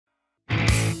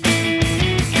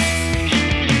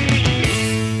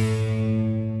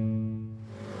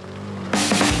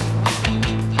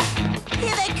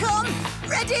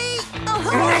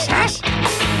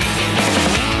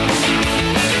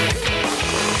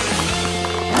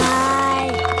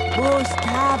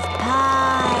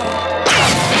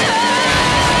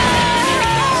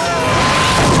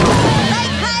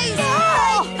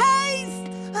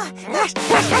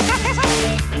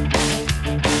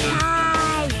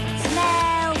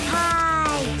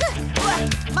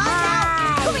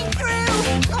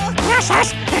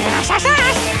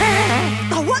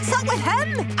Oh, what's up with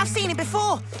him? I've seen him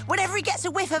before. Whenever he gets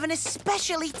a whiff of an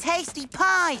especially tasty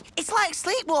pie, it's like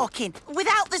sleepwalking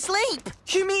without the sleep.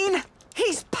 You mean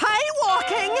he's pie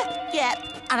walking?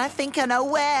 Yep, and I think I know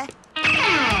where.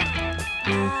 I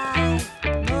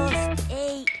must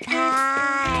eat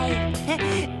pie.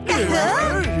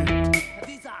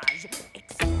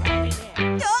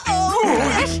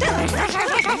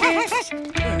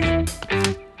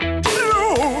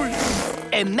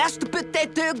 Un mashed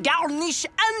potato garnish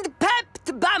and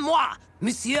pepped by moi,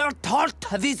 Monsieur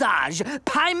Tarte Visage,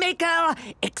 pie maker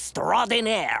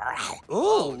extraordinaire.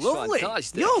 Oh, lovely.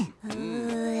 Fantastic. Yum.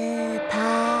 Pie.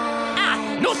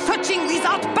 Ah, no touching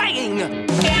without buying.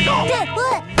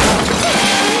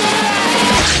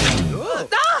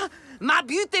 Ah, my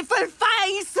beautiful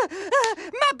face,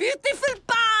 my beautiful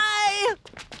pie.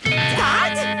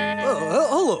 Dad? Oh,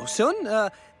 hello, son.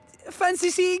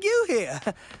 Fancy seeing you here.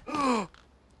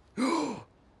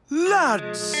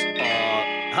 Lads!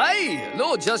 Hey,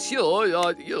 no, just, checking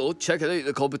out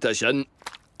the competition.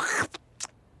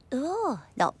 Oh,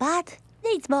 not bad.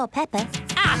 Needs more pepper.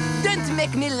 Ah, don't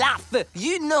make me laugh.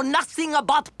 You know nothing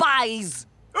about pies.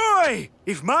 Oi!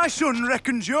 If my son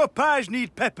reckons your pies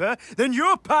need pepper, then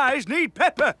your pies need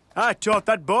pepper. I taught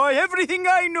that boy everything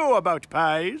I know about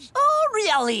pies. Oh,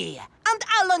 really? And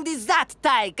how long does that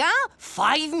take, huh?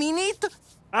 5 minutes?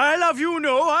 I'll have you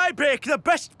know I bake the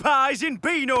best pies in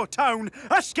Beano Town.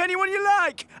 Ask anyone you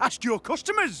like. Ask your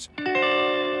customers.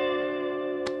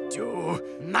 Oh.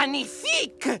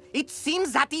 Magnifique! It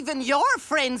seems that even your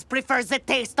friends prefer the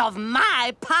taste of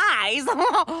my pies.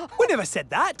 We never said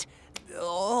that.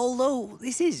 Although,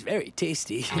 this is very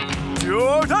tasty.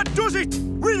 Oh, that does it!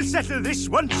 We'll settle this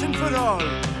once and for all.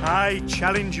 I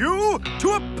challenge you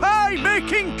to a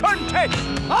pie-making contest!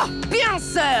 Oh, bien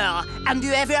sûr! And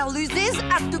whoever loses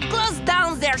has to close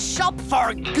down their shop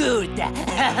for good.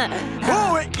 Hang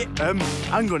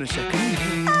on a second.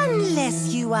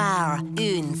 Unless you are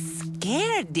un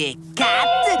scaredy cat.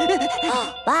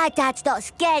 My dad's not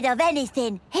scared of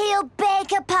anything. He'll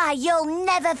bake a pie you'll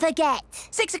never forget.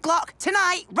 6 o'clock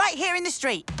tonight, right here in the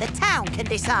street. The town can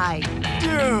decide.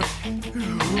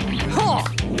 Huh.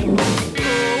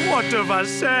 What have I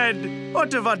said?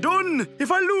 What have I done?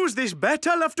 If I lose this bet,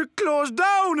 I'll have to close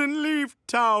down and leave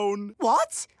town.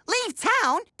 What? Leave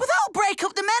town? But that'll break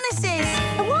up the Menaces.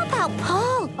 And what about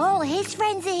Paul? All his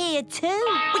friends are here too.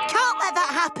 We can't let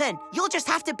that happen. You'll just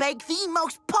have to bake the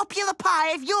most popular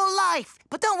pie of your life.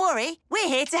 But don't worry, we're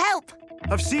here to help.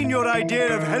 I've seen your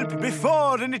idea of help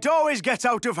before, and it always gets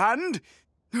out of hand.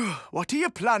 What are you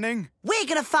planning? We're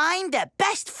gonna find the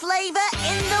best flavour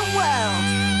in the world.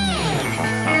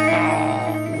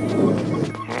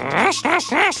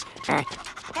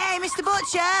 Hey, Mr.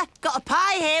 Butcher, got a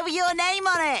pie here with your name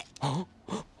on it.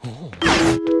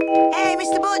 Hey,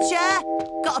 Mr. Butcher,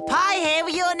 got a pie here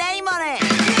with your name on it.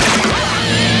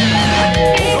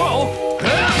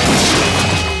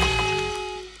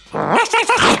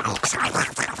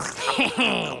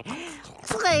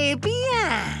 Très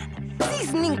bien.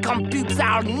 These nincompoops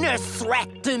are no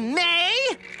threat to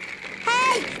me.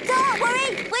 Hey, don't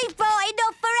worry. We've brought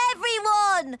enough for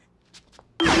everyone.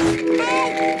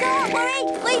 Hey, don't worry.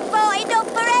 We've brought enough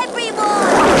for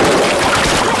everyone.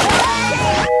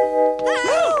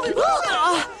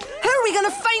 How are we going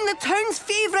to find the town's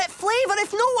favourite flavour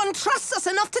if no one trusts us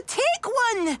enough to take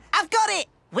one? I've got it.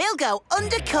 We'll go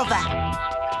undercover.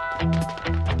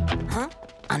 Huh?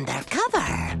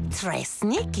 Undercover? Très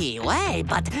sneaky way,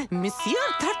 but Monsieur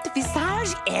Tarte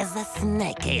Visage is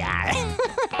sneakier.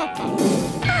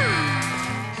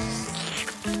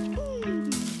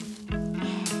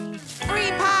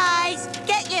 Free pies!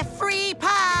 Get your free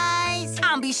pies!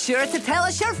 And be sure to tell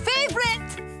us your favourite.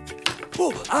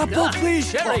 Oh, apple,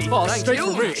 please. Cherry, Oh, thank straight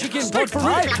you. for me. Chicken pot for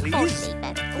me, please.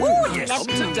 Oh, yes.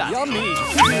 Yummy.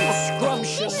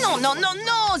 Scrumptious.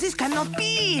 No, this cannot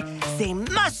be. They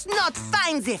must not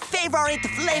find the favourite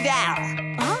flavour.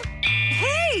 Huh?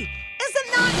 Hey, is it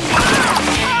not?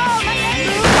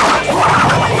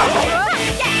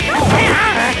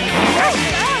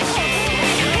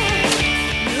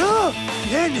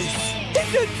 Menace!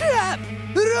 It's a trap!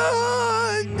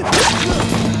 Run!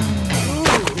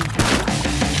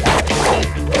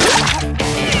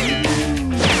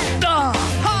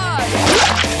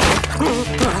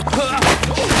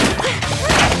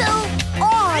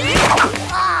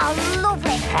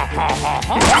 Lovely.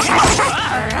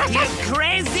 You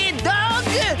crazy dog!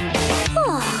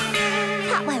 Oh,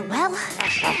 that went well.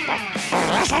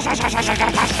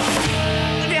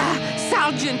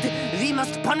 Sergeant, we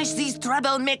must punish these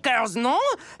troublemakers, no?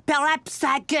 Perhaps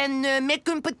I can make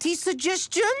a petit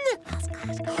suggestion?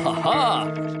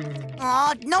 Ha-ha!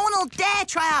 Oh, no one will dare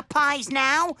try our pies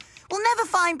now. We'll never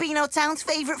find Beano Town's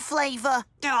favourite flavour.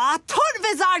 Tort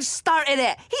Visage started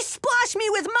it. He splashed me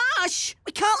with mash.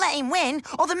 We can't let him win,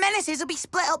 or the Menaces will be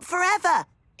split up forever.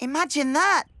 Imagine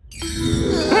that.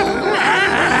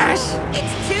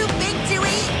 It's too big to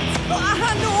eat.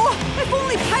 I know. If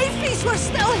only Pieface were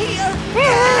still here.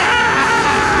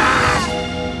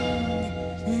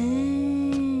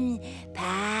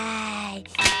 Pie.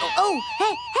 Oh,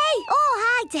 hey! Oh,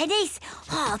 hi, Dennis.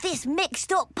 Oh, this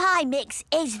mixed-up pie mix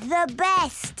is the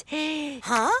best.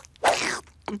 Huh?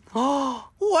 Oh,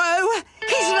 whoa.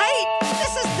 He's right.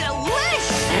 This is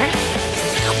delicious.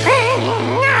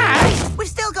 We've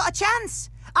still got a chance.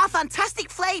 Our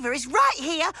fantastic flavour is right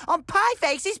here on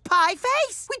Pieface's Pie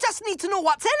Face. We just need to know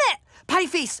what's in it.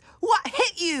 Pieface, what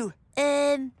hit you?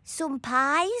 Some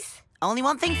pies? Only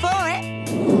one thing for it.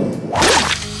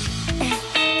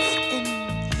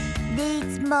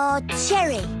 Needs more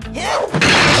cherry.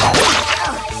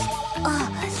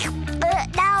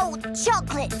 Now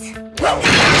chocolate.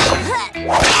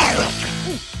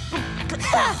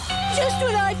 Just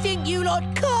when I think you lot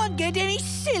can't get any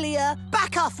sillier.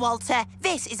 Back off, Walter.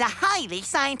 This is a highly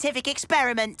scientific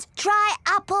experiment. Try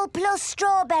apple plus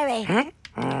strawberry.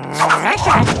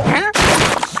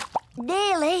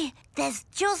 Nearly. There's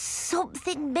just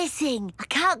something missing. I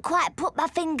can't quite put my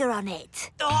finger on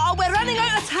it. Oh, we're running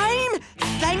out of time.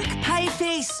 Think,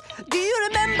 Pieface. Do you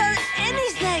remember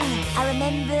anything? I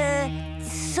remember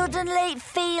suddenly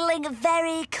feeling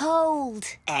very cold.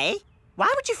 Eh? Why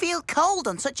would you feel cold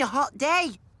on such a hot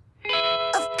day?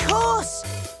 Of course!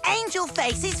 Angel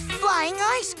Face's flying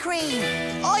ice cream.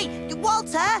 Oi,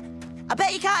 Walter! I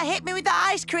bet you can't hit me with that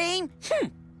ice cream.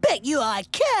 Bet you I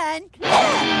can.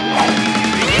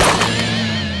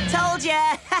 Told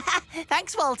ya.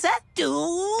 Thanks, Walter.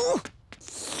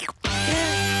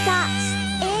 That's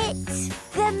it.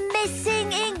 The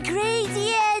missing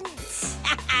ingredient.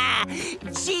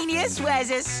 Genius wears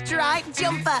a striped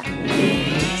jumper.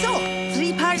 So,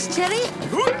 3 parts cherry,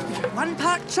 1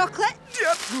 part chocolate,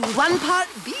 1 part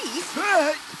beef.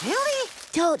 Really?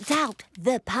 Don't doubt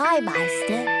the Pie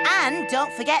Meister. And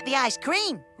don't forget the ice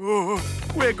cream. Oh,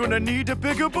 we're gonna need a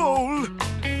bigger bowl.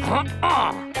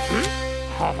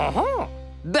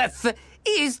 Beth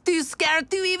is too scared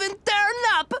to even turn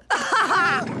up.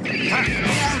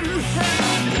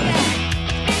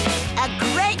 A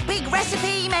great big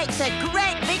recipe makes a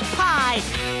great big pie.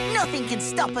 Nothing can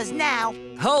stop us now.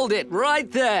 Hold it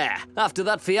right there. After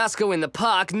that fiasco in the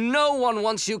park, no one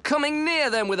wants you coming near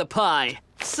them with a pie.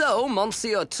 So,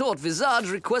 Monsieur Tort Visage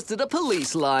requested a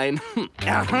police line.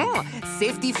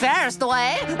 Safety first,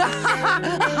 way.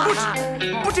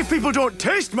 But if people don't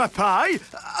taste my pie,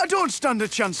 I don't stand a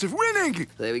chance of winning.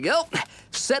 There we go.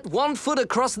 Set 1 foot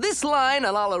across this line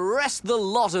and I'll arrest the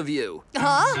lot of you.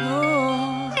 Huh?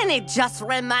 And it just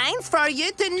remains for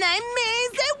you to name me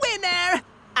the winner.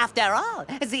 After all,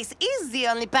 this is the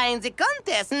only pie in the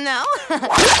contest, no?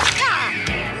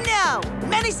 No!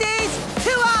 Menaces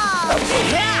to arms!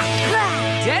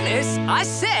 Dennis, I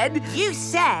said... You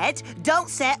said don't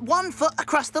set 1 foot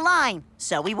across the line,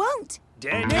 so we won't.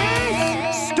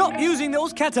 Dennis! Stop using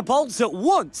those catapults at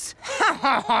once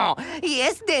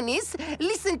Yes, Dennis.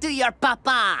 Listen to your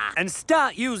papa. and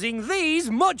start using these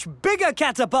much bigger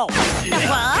catapults. You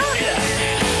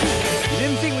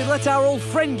didn't think we'd let our old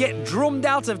friend get drummed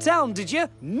out of town, did you?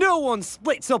 No one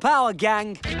splits up our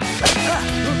gang.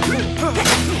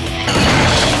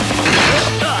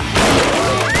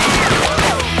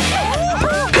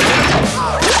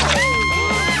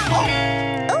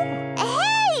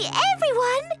 Hey,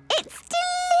 everyone! It's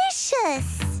delicious!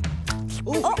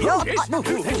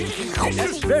 This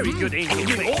is very good,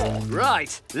 Angel.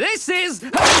 Right, this is...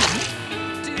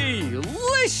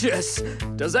 delicious!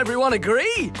 Does everyone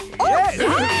agree? Yes.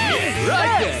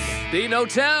 Right then, Beano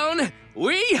Town,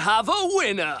 we have a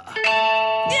winner!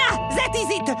 Yeah, that is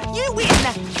it. You win.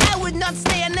 I would not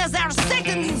stay another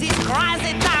second in this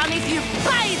crazy town if you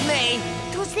paid me.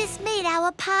 Does this mean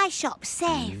our pie shop's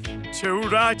safe? Too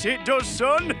right it does,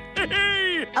 son.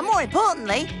 And more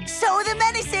importantly, so are the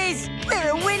Menaces. We're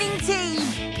a winning team.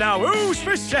 Now who's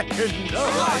for second?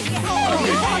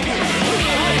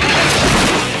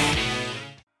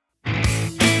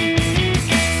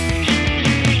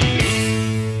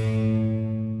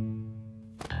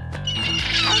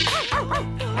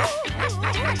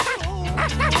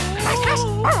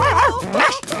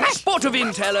 Spot of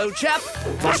intel, old chap.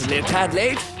 Possibly a tad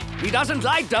late. He doesn't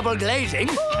like double glazing.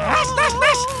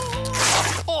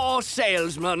 Or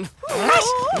salesman.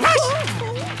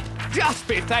 Just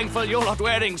be thankful you're not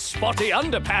wearing spotty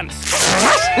underpants.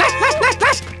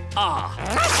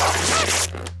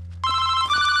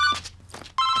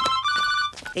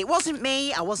 It wasn't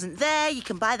me. I wasn't there. You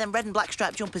can buy them red and black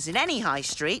striped jumpers in any high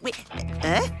street. Wait,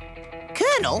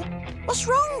 Colonel? What's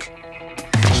wrong?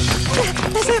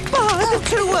 There's a bar.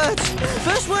 2 words.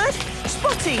 First word,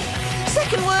 spotty.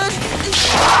 Second word,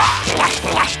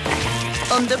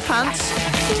 underpants.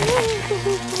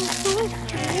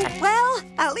 Well,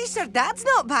 at least her dad's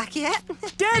not back yet.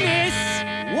 Dennis!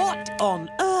 What on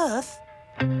earth?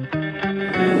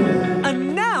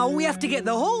 And now we have to get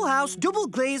the whole house double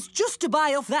glazed just to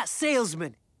buy off that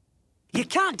salesman. You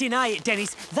can't deny it,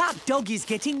 Dennis. That dog is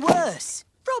getting worse.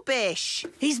 Rubbish.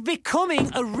 He's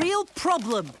becoming a real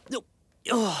problem.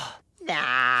 Oh,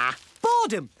 Nah.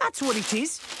 boredom, that's what it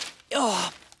is.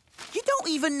 Oh, You don't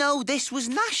even know this was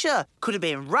Gnasher. Could have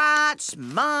been rats,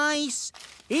 mice.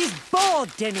 he's bored,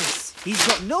 Dennis. He's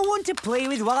got no one to play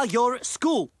with while you're at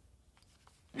school.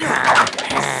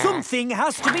 Something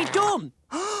has to be done.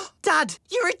 Dad,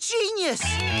 you're a genius.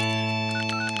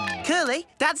 Curly,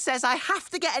 Dad says I have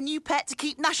to get a new pet to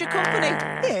keep Gnasher company.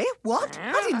 Eh? What?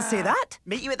 I didn't say that.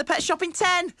 Meet you at the pet shop in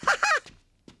 10.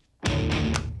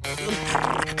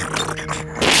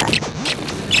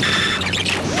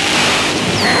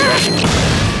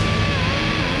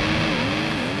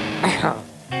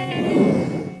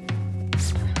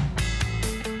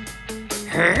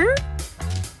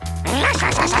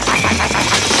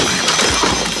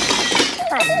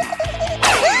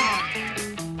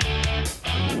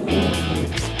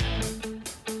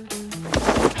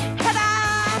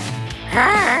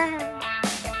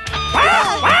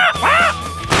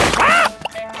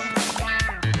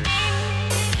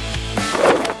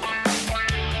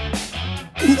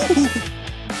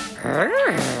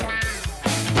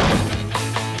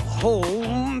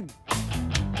 Home.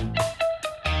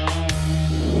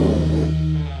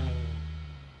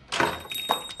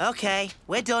 Okay,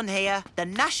 we're done here. The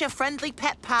Gnasher-friendly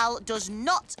pet pal does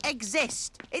not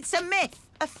exist. It's a myth,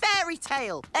 a fairy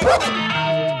tale.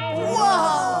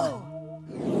 Whoa!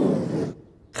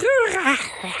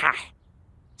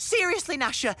 Seriously,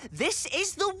 Gnasher, this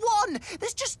is the one.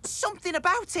 There's just something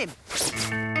about him.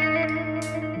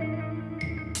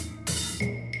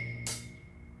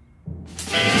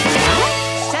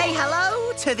 Say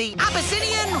hello to the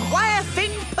Abyssinian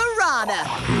wire-finned piranha.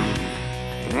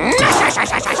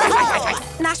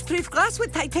 Gnash-proof glass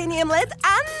with titanium lid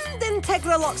and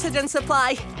integral oxygen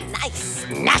supply. Nice.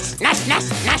 Nash, nash, nash,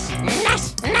 nash,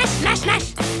 nash, nash, nash,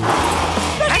 nash.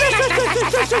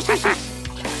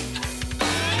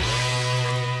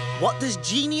 What does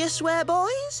genius wear,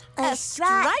 boys? A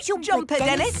striped Jumper,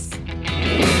 Dennis.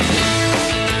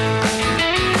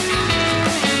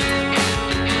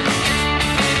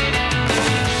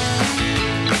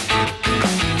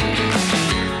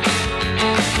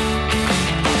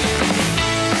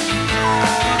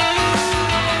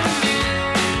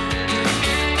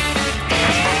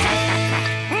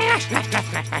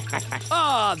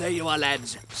 Ah, there you are,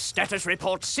 lads. Status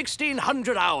report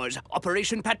 1600 hours.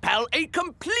 Operation Pet Pal, a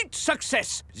complete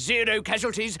success. 0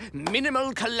 casualties,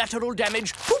 minimal collateral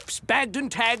damage. Oops, bagged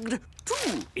and tagged.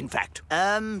 2, in fact.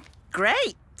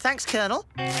 Great. Thanks, Colonel.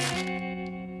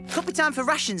 Could be time for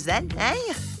rations then, eh?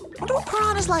 Wonder what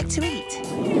piranhas like to eat.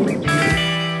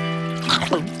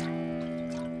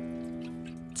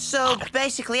 So,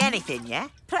 basically anything, yeah?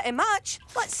 Pretty much.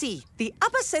 Let's see. The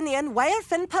Abyssinian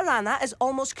wire-fin piranha is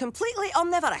almost completely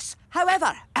omnivorous.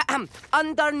 However,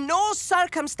 under no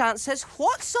circumstances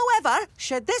whatsoever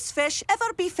should this fish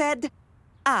ever be fed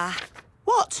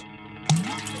What?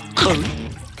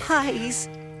 pies,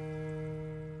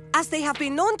 as they have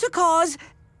been known to cause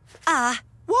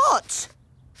What?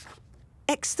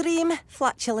 extreme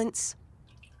flatulence.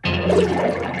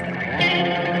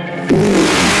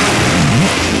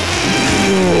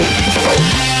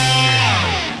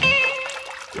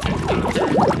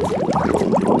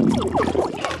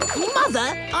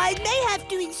 Mother, I may have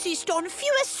to insist on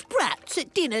fewer sprouts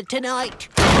at dinner tonight.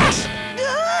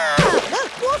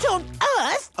 What on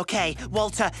earth? Okay,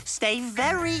 Walter, stay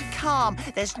very calm.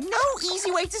 There's no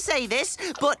easy way to say this,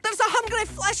 but There's a hungry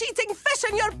flesh-eating fish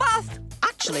in your bath.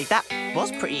 actually, that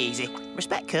was pretty easy.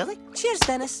 Respect, Curly. Cheers,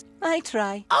 Dennis. I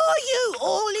try. Are you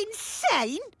all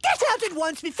insane? Get out at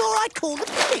once before I call the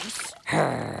police.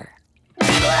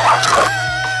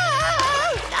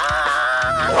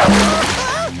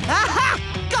 Aha!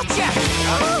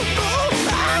 Gotcha!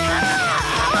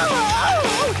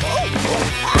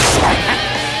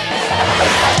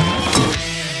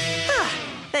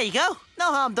 There you go.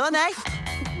 No harm done, eh?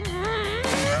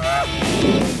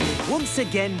 Once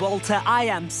again, Walter, I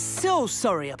am so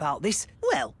sorry about this.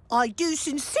 Well, I do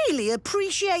sincerely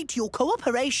appreciate your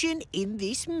cooperation in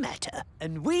this matter.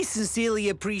 And we sincerely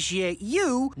appreciate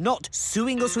you not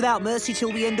suing us without mercy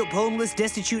till we end up homeless,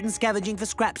 destitute and scavenging for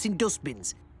scraps in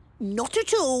dustbins. Not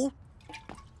at all.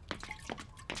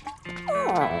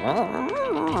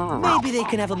 Maybe they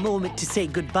can have a moment to say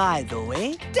goodbye, though,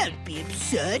 eh? Don't be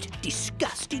absurd.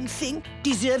 Disgusting thing.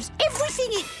 Deserves everything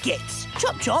it gets.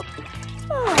 Chop chop.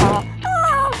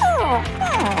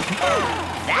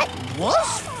 That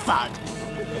was fun.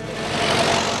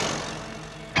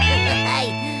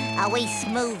 Hey, are we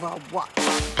smooth or what?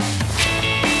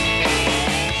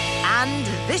 And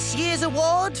this year's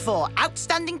award for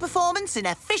outstanding performance in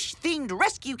a fish-themed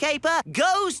rescue caper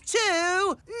goes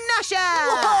to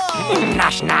Gnasher!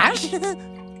 Nash, Nash?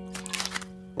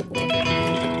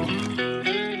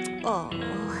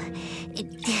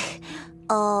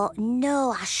 Oh,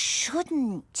 no, I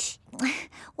shouldn't.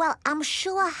 Well, I'm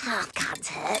sure a heart can't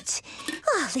hurt.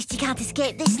 Oh, at least you can't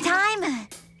escape this time.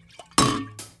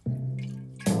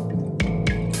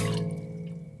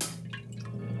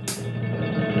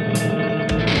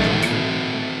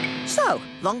 So,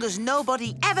 long as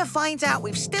nobody ever finds out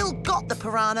we've still got the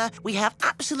piranha, we have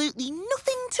absolutely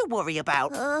nothing to worry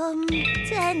about.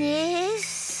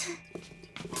 Dennis.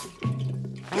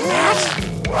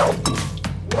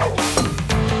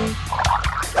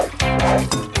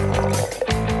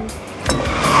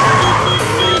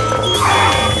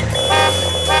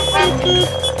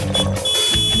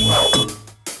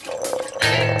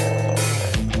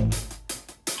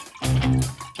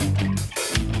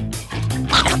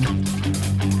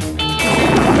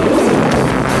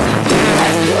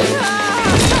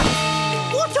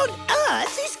 What on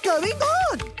earth is going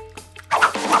on?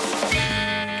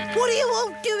 What are you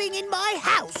all doing in my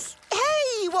house?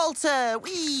 Hey, Walter,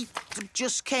 we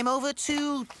just came over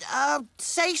to,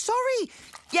 say sorry.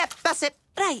 Yep, that's it.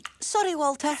 Right, sorry,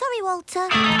 Walter. Sorry, Walter.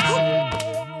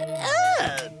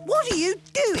 What are you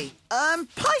doing?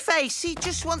 Pieface, he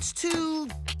just wants to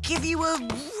give you a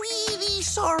really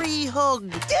sorry hug.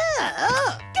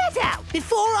 Get out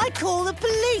before I call the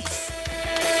police.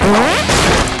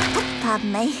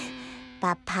 Pardon me.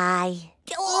 Bye-bye.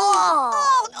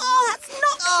 That's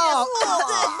not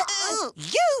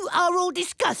You are all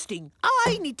disgusting.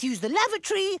 I need to use the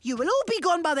lavatory. You will all be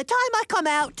gone by the time I come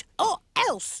out, or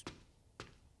else.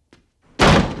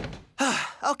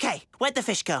 Okay, where'd the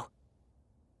fish go?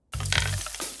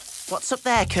 What's up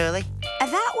there, Curly?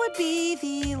 That would be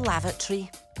the lavatory.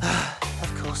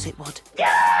 Of course it would.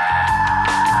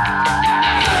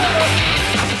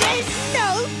 There's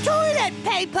no toilet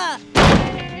paper.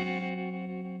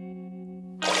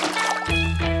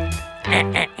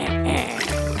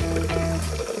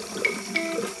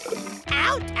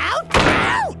 Out, out,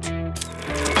 out!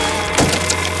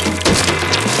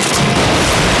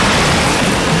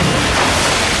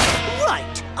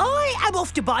 Right, I am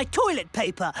off to buy toilet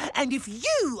paper, and if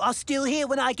you are still here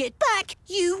when I get back,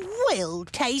 you will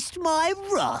taste my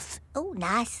wrath. Oh,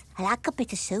 nice. I like a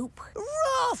bit of soup.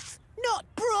 Wrath, not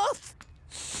broth.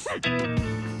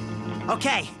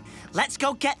 Okay, let's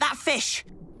go get that fish.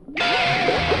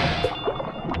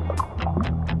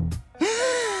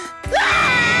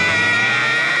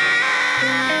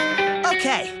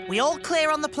 Okay, we all clear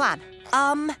on the plan?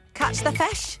 Catch the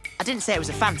fish? I didn't say it was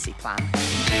a fancy plan.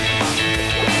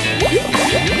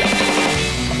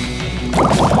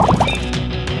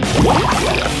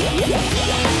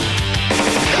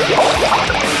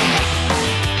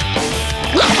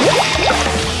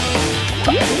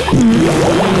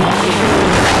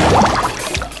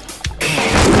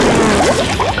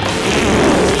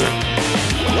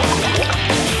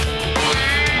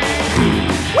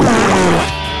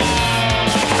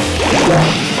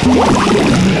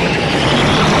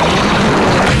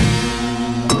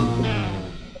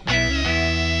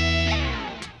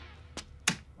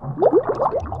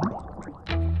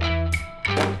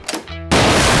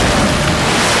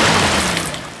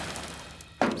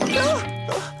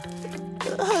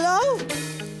 Hello?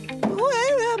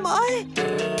 Where am I?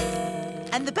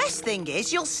 And the best thing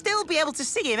is, you'll still be able to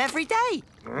see him every day.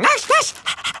 Nash, Nash!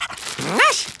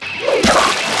 Nash!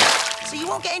 So you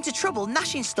won't get into trouble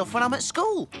gnashing stuff when I'm at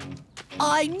school.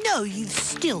 I know you've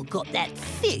still got that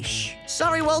fish.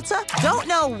 Sorry, Walter. Don't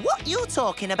know what you're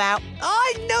talking about.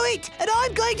 I know it, and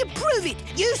I'm going to prove it.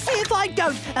 You see if I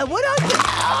don't. And when I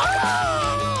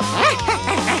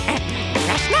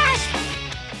Nash, Nash!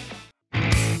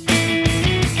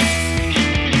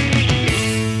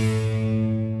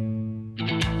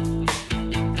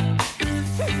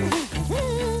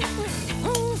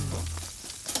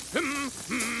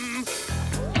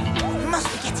 Must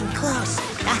be getting close.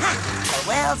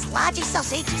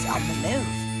 sausage is on the move.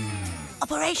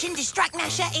 Operation Distract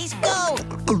Gnasher is go!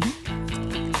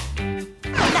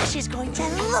 Gnasher's going to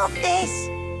love this!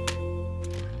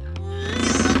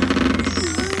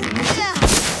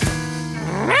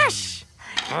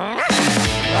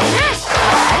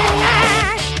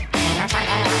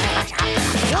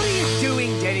 What are you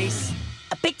doing, Dennis?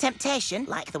 A big temptation,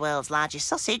 like the world's largest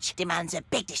sausage, demands a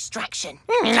big distraction.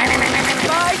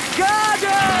 My garden!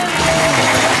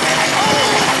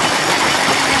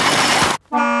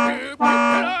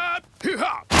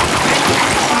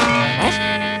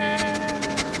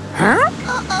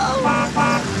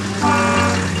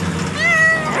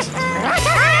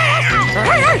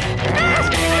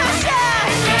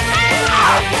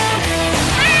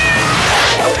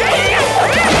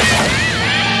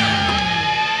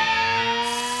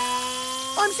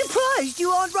 I'm surprised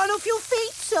you aren't run off your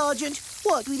feet, Sergeant.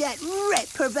 What with that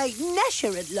reprobate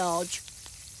Gnasher at large?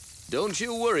 Don't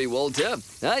you worry, Walter.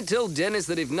 I told Dennis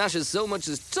that if Gnasher so much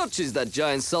as touches that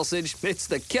giant sausage, it's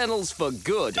the kennels for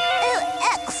good. Oh,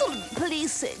 excellent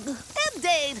policing.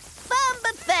 Indeed. Firm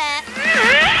but fair.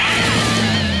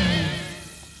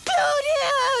 Good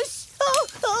news!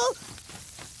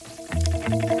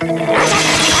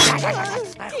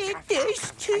 I did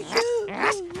this to you.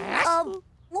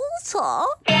 Walter?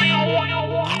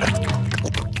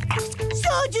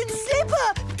 Sergeant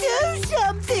Slipper, do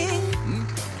something!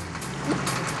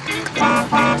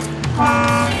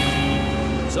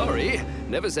 Sorry,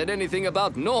 never said anything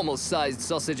about normal-sized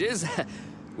sausages,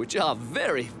 which are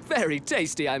very, very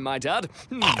tasty, I might add.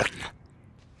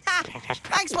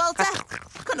 Thanks, Walter.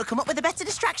 Couldn't have come up with a better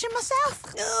distraction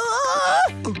myself.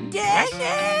 Oh, Dennis!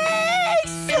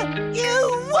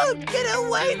 You won't get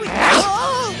away with...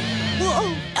 Oh!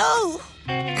 Oh!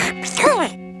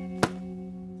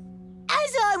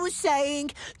 As I was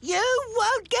saying, you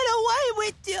won't get away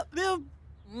with...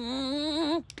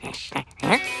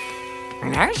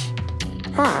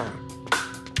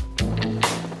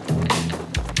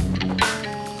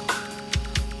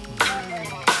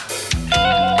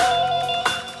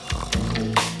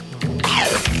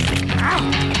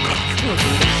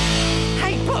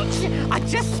 Hey, Butch, I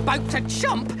just spoke to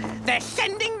Chomp. They're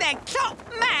sending their top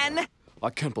man. I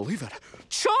can't believe it.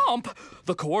 Chomp!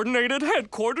 The coordinated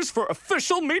headquarters for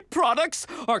official meat products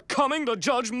are coming to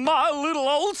judge my little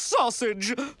old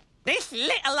sausage. This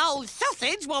little old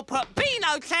sausage will put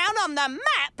Beano Town on the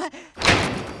map.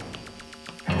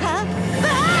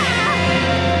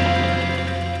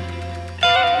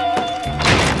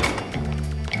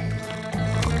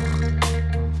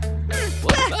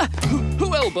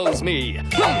 Who elbows me?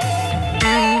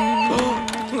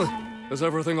 Is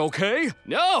everything okay?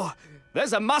 No!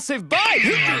 There's a massive bite!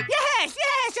 Yes,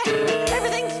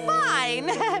 everything's fine.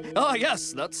 Oh,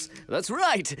 yes, that's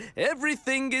right.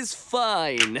 Everything is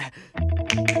fine. I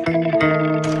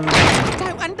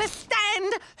don't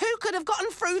understand. Who could have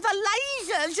gotten through the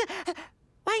lasers?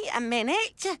 Wait a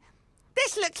minute.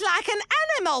 This looks like an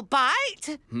animal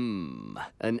bite.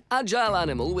 An agile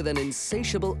animal with an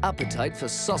insatiable appetite for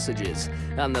sausages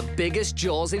and the biggest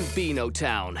jaws in Beano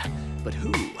Town. But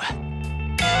who?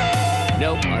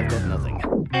 Nope, I've got nothing.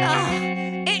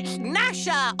 It's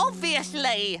Gnasher,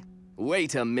 obviously.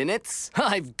 Wait a minute.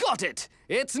 I've got it.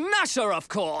 It's Gnasher, of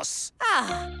course.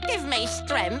 Give me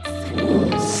strength.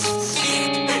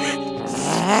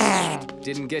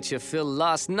 Didn't get your fill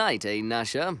last night, eh,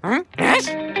 Gnasher? What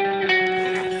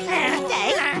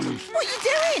are you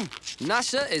doing?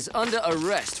 Gnasher is under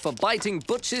arrest for biting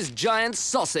Butch's giant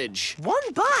sausage.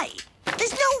 One bite?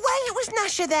 There's no way it was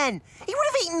Gnasher then. He would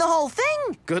have eaten the whole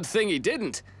thing. Good thing he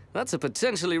didn't. That's a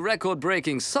potentially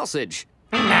record-breaking sausage.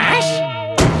 Don't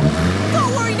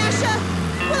worry, Gnasher.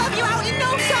 We'll have you out in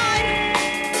no time.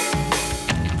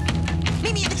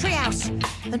 Meet me at the treehouse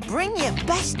and bring your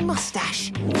best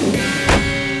mustache.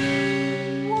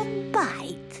 One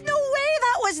bite. No way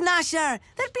that was Gnasher.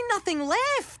 There'd be nothing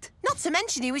left. Not to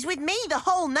mention he was with me the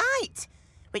whole night,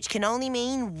 which can only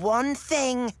mean one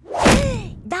thing.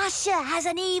 Gnasher has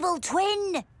an evil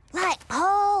twin, like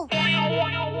Paul.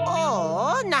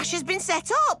 Or Gnasher's been set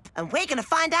up, and we're going to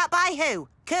find out by who.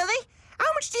 Curly,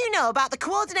 how much do you know about the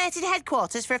coordinated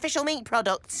headquarters for official meat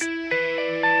products?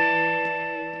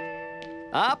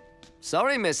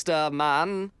 Sorry, Mr.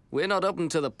 Man. We're not open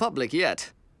to the public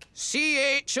yet.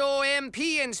 CHOMP,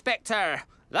 Inspector.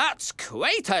 That's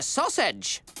quite a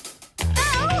sausage.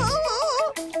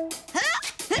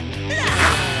 May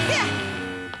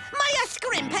I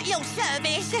scrimp at your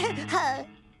service?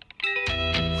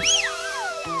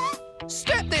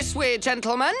 Step this way,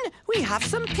 gentlemen. We have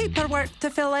some paperwork to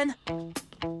fill in.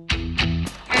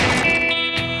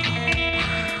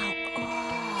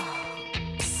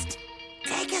 Psst.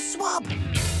 swab.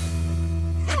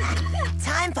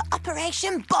 Time for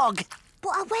Operation Bog. But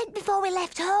I went before we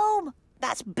left home.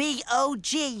 That's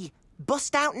B-O-G.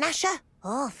 Bust out Gnasher.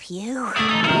 Oh, phew.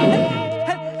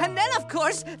 And then, of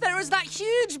course, there was that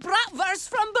huge bratwurst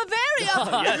from Bavaria.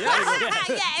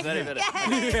 Yes. Very, very.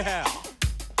 Yeah.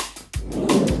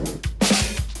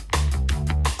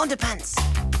 Underpants.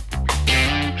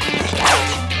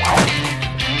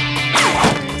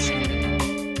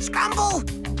 Scramble.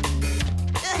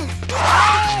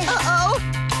 Uh-oh.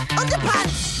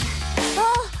 Underpants.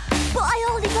 Oh, but I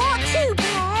only got 2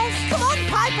 pairs. Come on,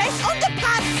 Pipette.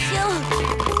 Underpants.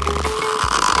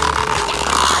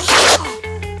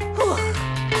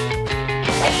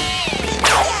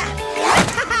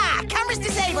 Camera's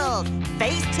disabled.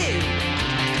 Phase 2.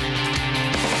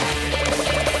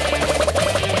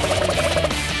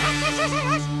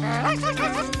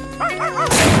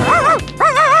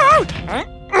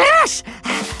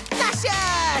 Gnasher!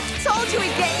 Told you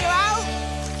we'd get you out.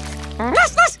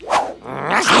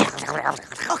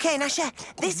 Okay, Gnasher,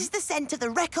 this is the scent of the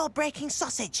record-breaking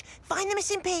sausage. Find the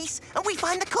missing piece, and we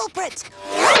find the culprit.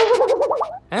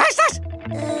 Dennis.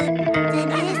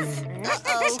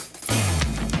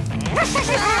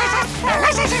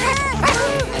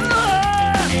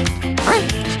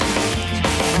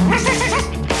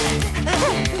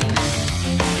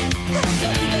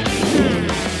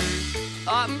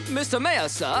 Mr. Mayor,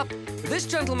 sir, this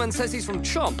gentleman says he's from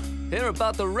Chomp. Hear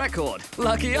about the record.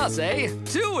 Lucky us, eh?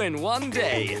 2 in 1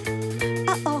 day.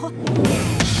 Uh-oh.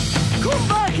 Come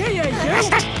back here, you!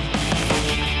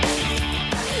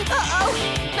 Uh-oh!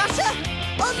 Gnasher,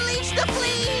 unleash the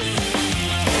fleas!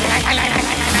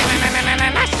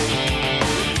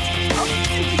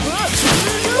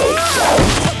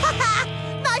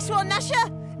 Nice one, Gnasher.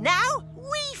 Now,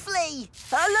 we flee.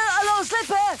 Hello,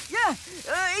 Slipper. Yeah,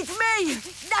 it's me.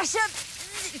 Gnasher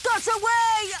got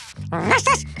away.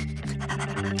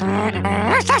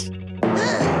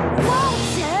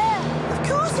 Walter! Of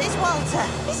course it's Walter.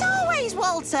 It's always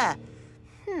Walter.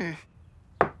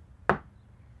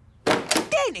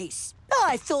 Dennis,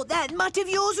 I thought that mutt of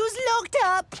yours was locked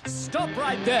up. Stop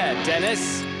right there,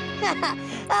 Dennis.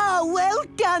 Oh, well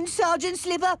done, Sergeant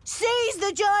Slipper. Seize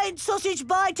the giant sausage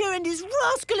biter and his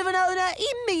rascal of an owner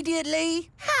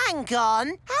immediately. Hang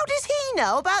on. How does he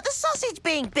know about the sausage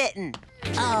being bitten?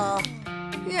 Oh.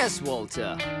 Yes,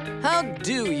 Walter. How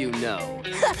do you know?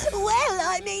 Well,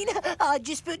 I mean, I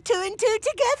just put 2 and 2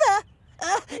 together.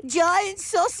 Giant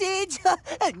sausage,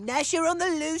 Gnasher on the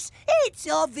loose. It's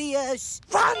obvious.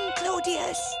 Run,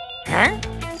 Claudius. Hey,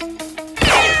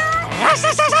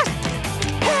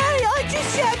 I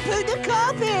just shampooed the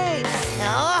carpet.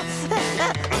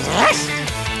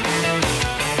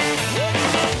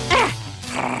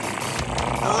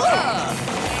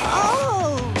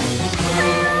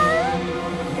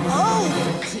 Oh,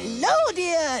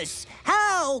 Claudius,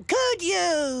 how could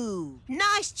you?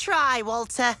 Nice try,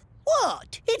 Walter.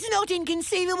 What? It's not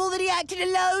inconceivable that he acted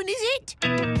alone, is it?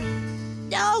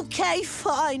 OK,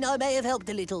 fine. I may have helped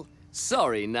a little.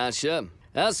 Sorry, Gnasher.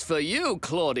 As for you,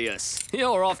 Claudius,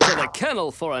 you're off to the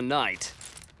kennel for a night.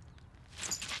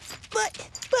 But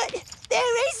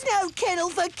there is no kennel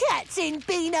for cats in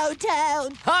Beano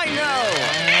Town. I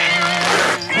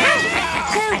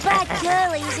Too bad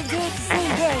Curly isn't here to see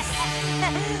this.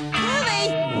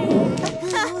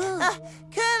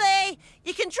 Curly,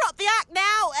 you can drop the act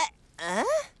now.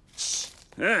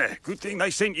 Good thing they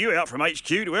sent you out from HQ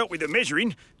to help with the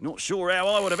measuring. Not sure how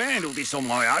I would have handled this on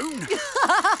my own.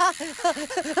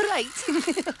 Right.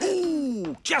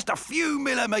 Ooh, just a few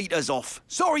millimetres off.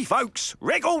 Sorry, folks.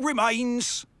 Record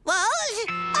remains. What?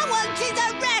 I wanted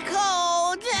the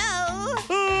record.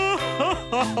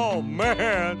 Oh,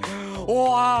 man.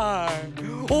 Why?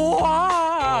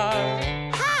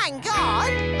 Why? Hang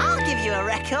on. I'll give you a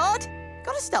record.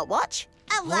 Got a stopwatch?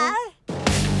 Hello?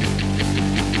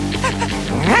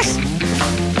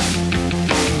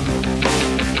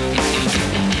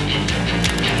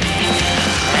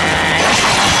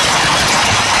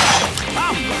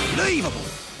 Unbelievable.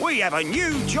 We have a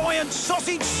new giant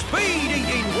sausage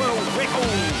speed-eating world record.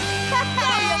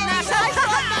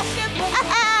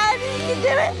 You can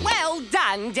do it. Well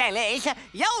done, Dennis.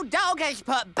 Your dog has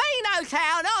put Beano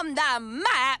Town on the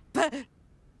map.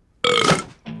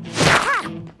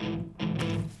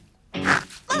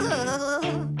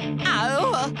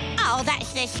 Oh,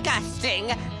 that's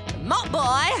disgusting. Mop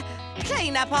boy,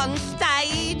 clean up on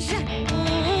stage.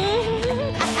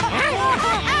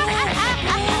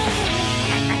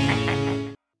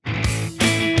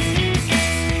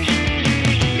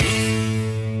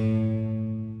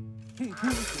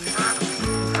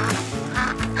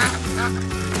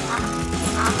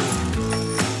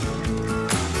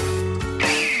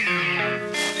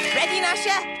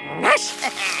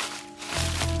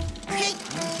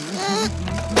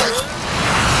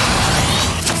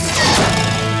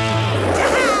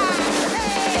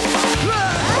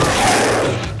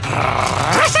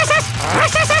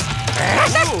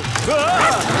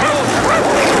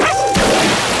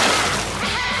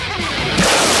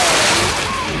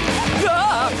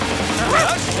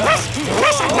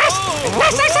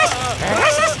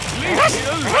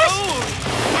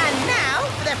 And now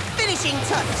for the finishing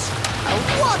touch. A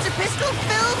water pistol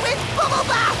filled with bubble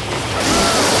bath.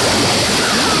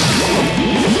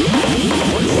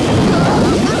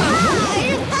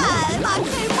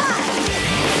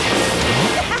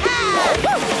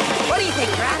 What do you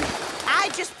think, Gran? I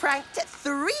just pranked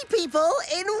 3 people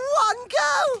in one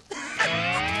go.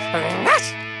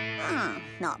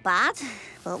 Not bad.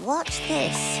 But watch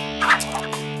this.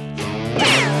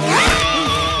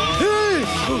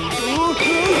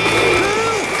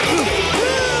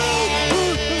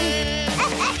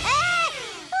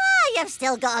 You've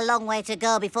still got a long way to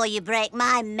go before you break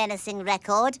my menacing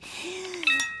record.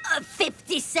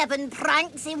 57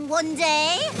 pranks in one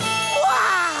day.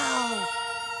 Wow!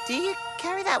 Do you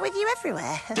carry that with you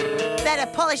everywhere? Better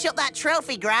polish up that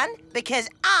trophy, Gran, because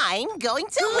I'm going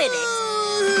to win it.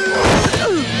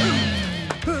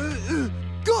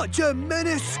 Gotcha,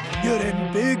 Menace! You're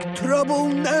in big trouble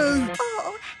now.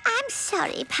 Oh, I'm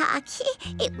sorry, Parky.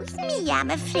 It was me, I'm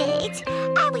afraid.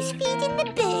 I was feeding the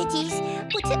birdies,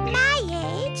 but at my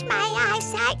age, my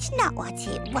eyesight's not what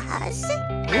it was.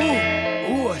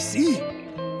 Oh, I see.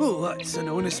 Well, that's an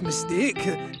honest mistake.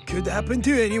 Could happen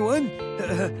to anyone.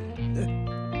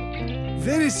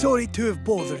 Very sorry to have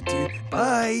bothered you.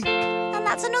 Bye. And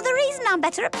that's another reason I'm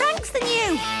better at pranks than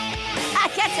you. I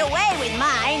get away with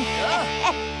mine.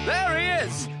 There he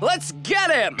is! Let's get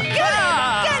him!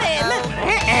 Get him!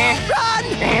 Run!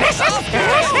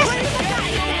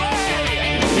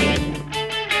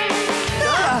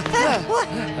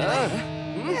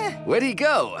 Where'd he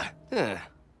go?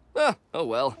 Oh,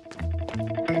 well.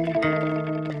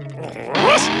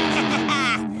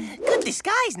 Good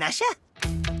disguise, Gnasher.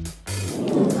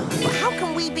 How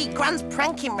can we beat Gran's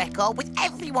pranking record with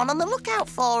everyone on the lookout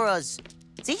for us?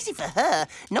 It's easy for her.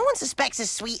 No one suspects a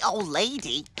sweet old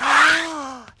lady.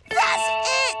 That's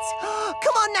it!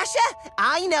 Come on, Gnasher.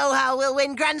 I know how we'll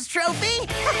win Gran's trophy.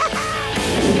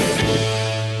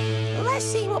 Let's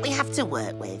see what we have to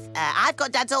work with. I've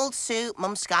got Dad's old suit,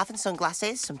 Mum's scarf and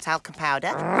sunglasses, some talcum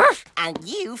powder. And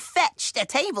you fetched a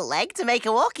table leg to make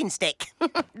a walking stick.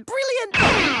 Brilliant!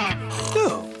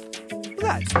 Oh,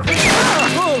 that's...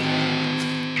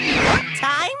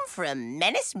 Time for a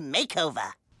Menace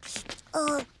makeover.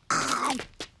 Oh,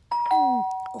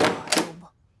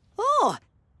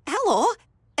 hello.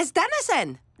 Is Dennis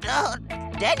in? Oh,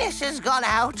 Dennis has gone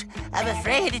out. I'm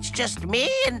afraid it's just me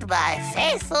and my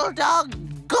faithful dog,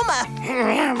 Gummer.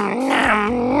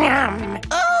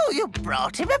 Oh, you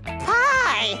brought him a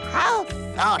pie. How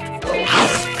thoughtful.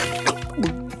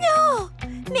 No,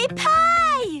 me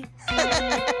pie.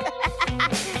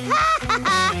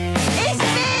 It's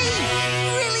me!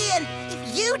 Brilliant! If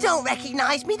you don't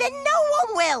recognise me, then no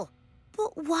one will.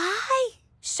 But why?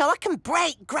 So I can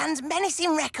break Gran's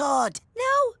menacing record.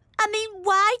 No, I mean,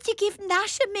 why'd you give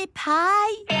Gnasher me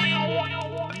pie?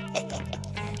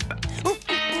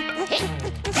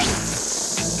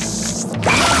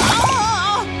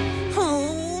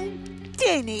 Oh,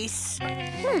 Dennis.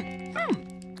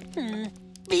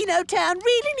 Beano Town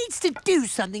really needs to do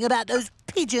something about those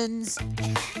pigeons.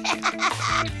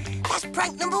 That's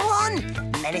prank number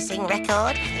 1. Menacing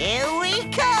record. Here we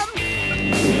come.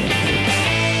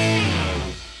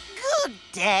 Good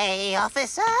day,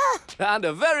 officer. And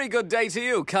a very good day to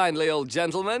you, kindly old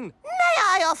gentleman. May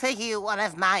I offer you one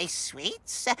of my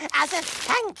sweets as a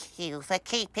thank you for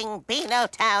keeping Beano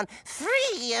Town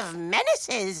free of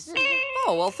menaces?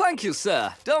 Oh, well, thank you,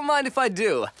 sir. Don't mind if I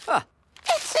do.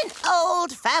 It's an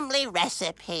old family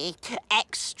recipe.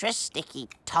 Extra sticky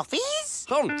toffees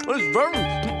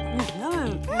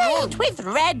made with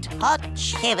red-hot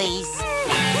chilies.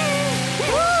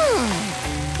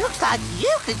 Looks like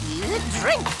you could use a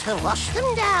drink to wash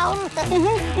them down.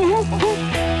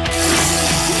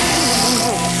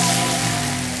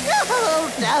 Oh,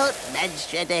 don't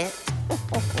mention it.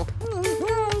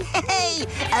 Hey,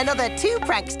 another 2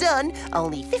 pranks done.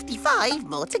 Only 55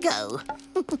 more to go.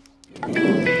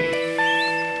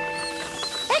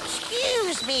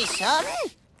 Excuse me, son.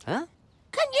 Huh?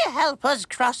 Can you help us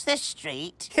cross this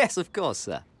street? Yes, of course,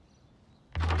 sir.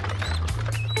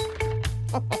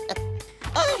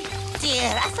 Oh,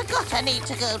 dear, I forgot I need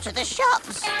to go to the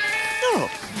shops. Oh.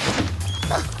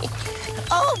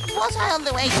 Oh, was I on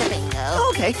the way to bingo?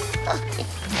 Okay.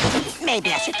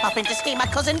 Maybe I should pop in to see my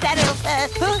cousin Beryl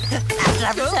first. After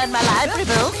I've returned my library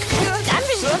book, and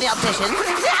visit the optician, and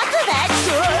the vet.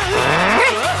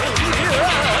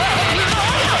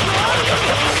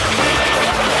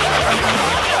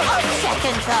 On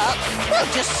second thought, we'll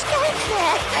just stay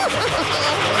there.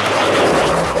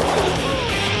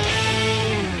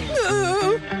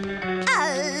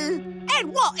 And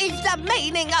what is the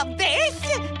meaning of this?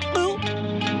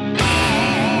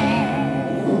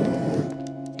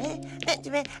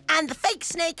 And the fake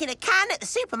snake in a can at the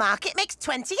supermarket makes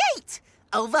 28.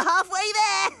 Over halfway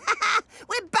there.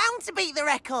 We're bound to beat the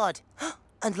record.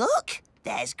 And look,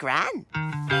 there's Gran.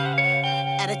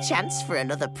 And a chance for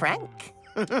another prank.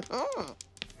 Oh,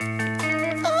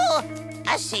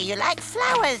 I see you like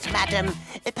flowers, madam.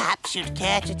 Perhaps you'd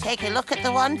care to take a look at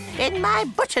the one in my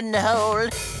buttonhole.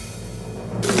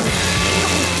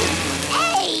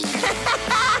 Hey!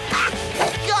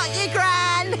 Got you,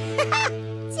 Gran!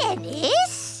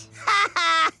 Dennis?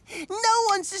 No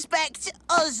one suspects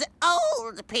us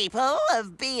old people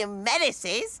of being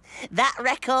menaces. That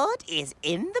record is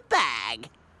in the bag.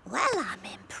 Well, I'm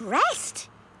impressed.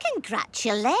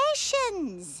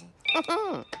 Congratulations.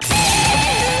 Ow!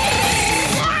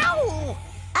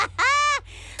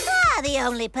 The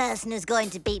only person who's going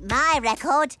to beat my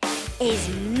record is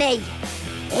me.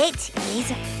 It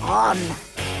is on.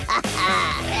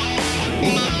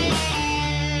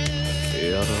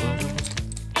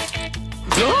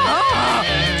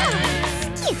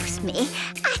 Excuse me,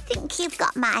 I think you've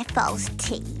got my false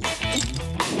teeth.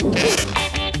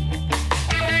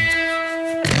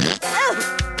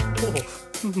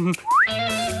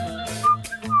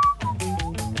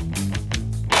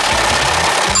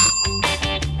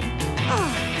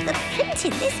 The print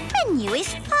in this menu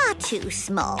is far too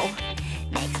small.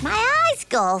 Makes my eyes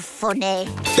go funny.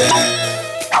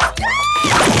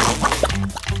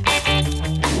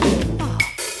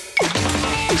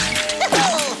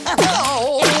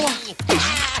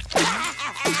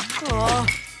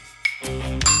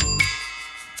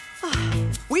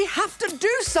 We have to do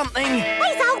something.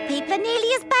 These old people are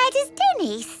nearly as bad as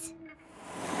Dennis.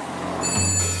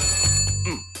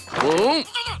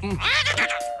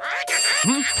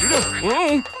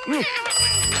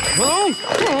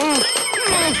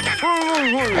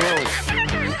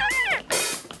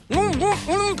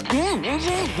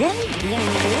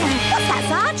 What's that,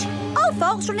 Sarge? Old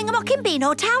folks running amok in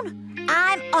Beano Town?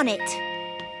 I'm on it.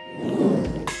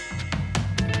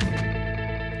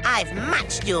 I've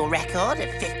matched your record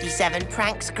at 57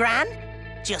 pranks, Gran.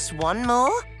 Just one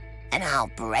more, and I'll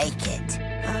break it.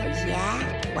 Oh, yeah?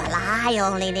 Well, I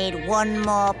only need one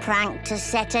more prank to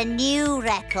set a new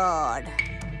record.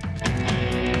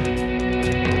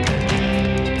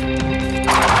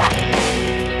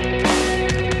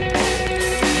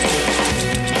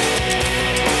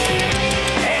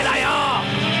 Here they are!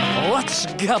 Let's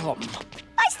get them.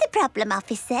 What's the problem,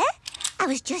 officer? I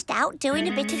was just out doing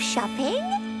a bit of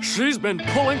shopping. She's been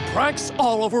pulling pranks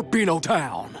all over Beano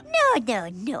Town.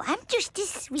 No. I'm just a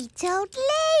sweet old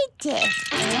lady.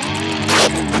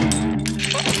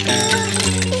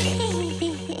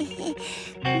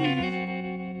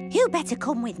 You better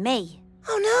come with me.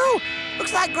 Oh, no.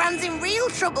 Looks like Gran's in real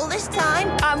trouble this time.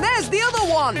 And there's the other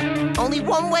one. Only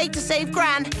one way to save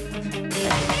Gran.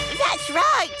 That's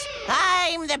right.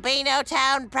 I'm the Beano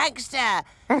Town prankster.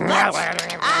 But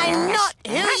I'm not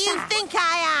who you think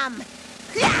I am.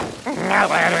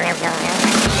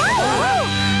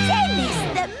 Dennis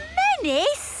the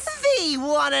Menace? The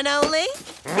one and only.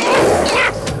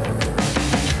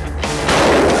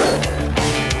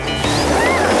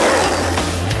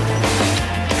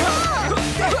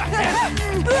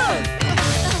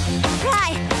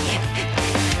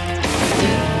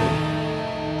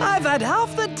 I've had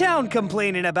half the town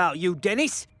complaining about you,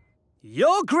 Dennis.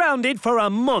 You're grounded for a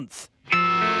month.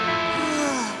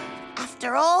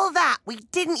 After all that, we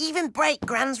didn't even break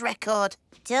Gran's record.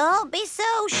 Don't be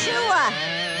so sure.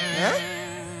 Huh?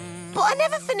 But I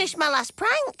never finished my last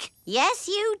prank. Yes,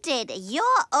 you did.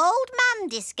 Your old man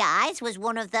disguise was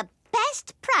one of the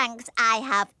best pranks I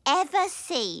have ever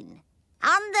seen.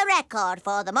 On the record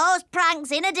for the most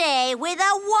pranks in a day with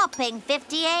a whopping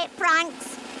 58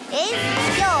 pranks is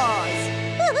yours.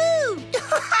 Woohoo!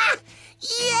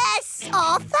 Yes!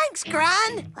 Oh, thanks,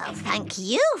 Gran. Well, thank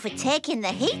you for taking the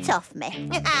heat off me.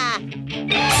 Ow!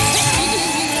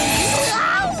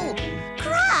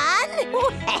 Gran!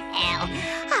 Well,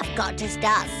 I've got to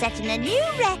start setting a new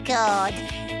record.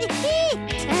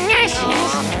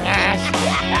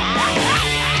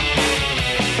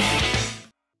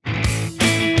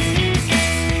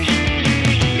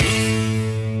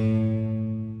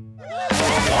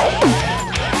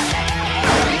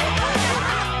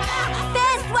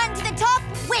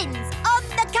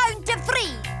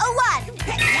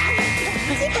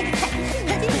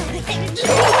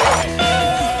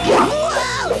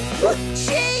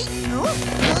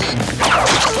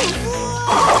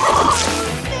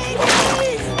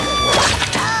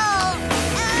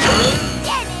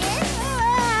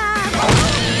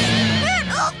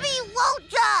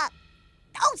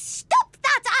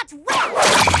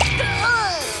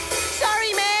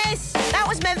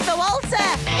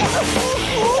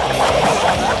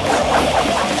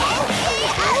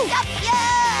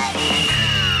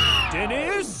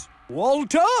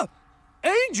 Walter?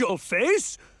 Angel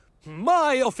Face?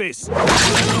 My office.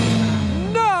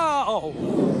 Now!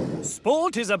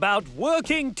 Sport is about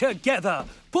working together,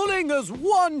 pulling as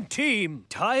one team.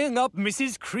 Tying up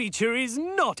Mrs. Creature is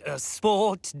not a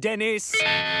sport, Dennis.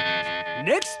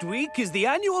 Next week is the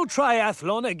annual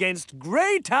triathlon against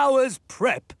Grey Towers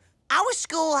Prep. Our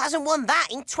school hasn't won that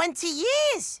in 20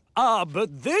 years. Ah,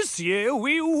 but this year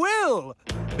we will.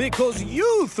 Because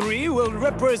you three will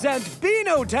represent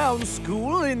Beanotown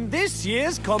School in this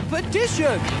year's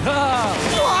competition.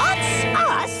 What?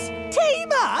 Us? Team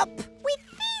up? With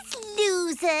these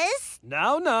losers?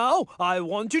 Now, I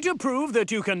want you to prove that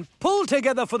you can pull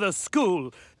together for the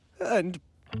school and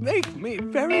make me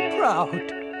very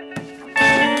proud.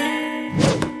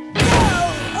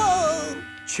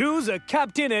 Choose a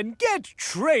captain and get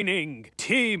training,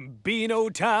 Team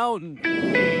Beanotown.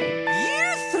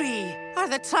 You three are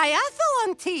the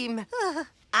triathlon team.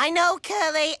 I know,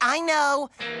 Curly, I know.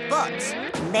 But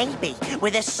maybe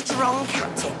with a strong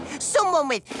captain, someone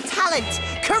with talent,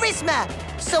 charisma,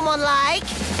 someone like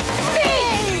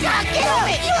me.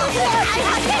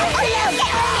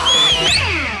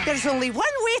 There's only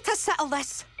one way to settle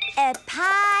this. A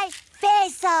pie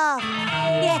face-off.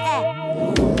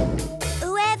 Yeah.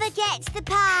 Whoever gets the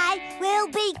pie will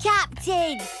be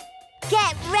captain.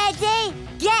 Get ready,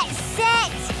 get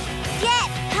set, get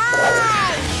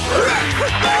pie!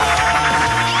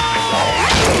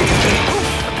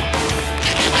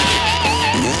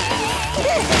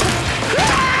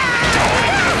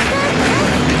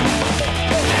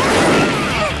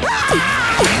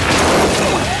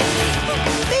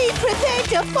 Be prepared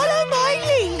to follow my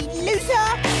lead, loser!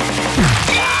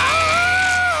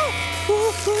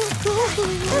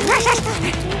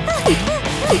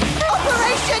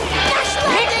 Operation Dash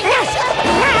Landing!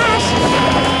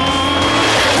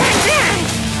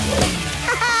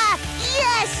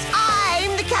 Yes,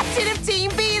 I'm the captain of Team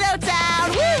Beanotown!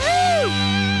 Woohoo!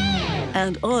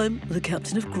 And I'm the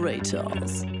captain of Grey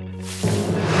Towers.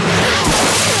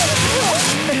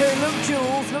 Hey, look,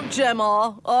 Jules, look,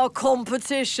 Gemma, our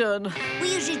competition.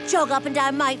 We usually jog up and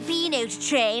down Mount Beano to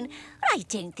train. I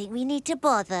don't think we need to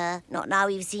bother. Not now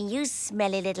we've seen you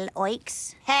smelly little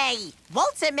oiks. Hey,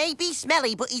 Walter may be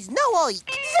smelly, but he's no oik.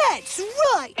 That's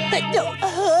right, but not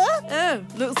her. Oh,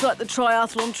 looks like the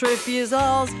triathlon trophy is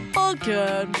ours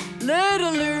again.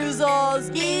 Later, losers.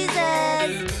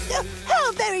 Losers!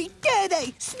 How very dare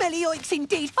they? Smelly oiks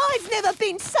indeed. I've never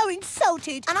been so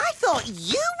insulted. And I thought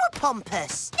you were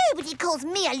pompous. Nobody calls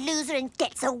me a loser and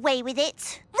gets away with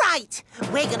it. Right,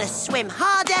 we're gonna swim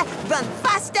harder, run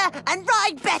faster, and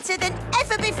ride better than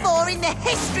ever before in the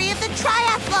history of the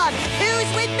triathlon. Who's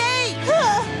with me?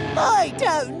 I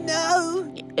don't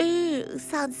know. Ooh,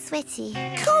 sounds sweaty.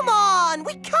 Come on,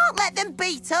 we can't let them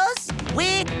beat us.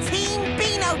 We're Team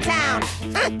Beanotown.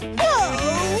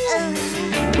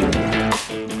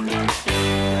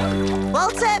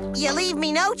 Walter, you leave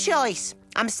me no choice.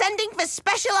 I'm sending for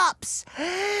special ops.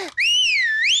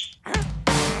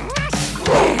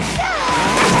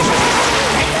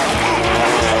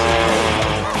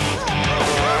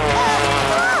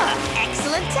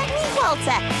 Excellent technique,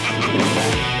 Walter.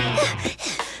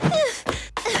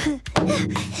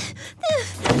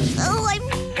 Oh, I'm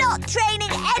not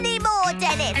training anymore,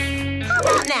 Dennis. How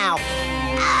about now?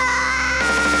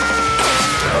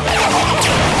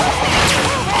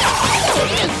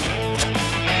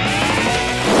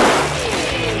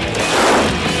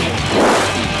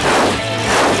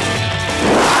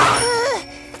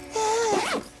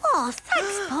 Oh,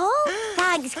 thanks, Paul.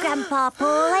 Thanks, Grandpa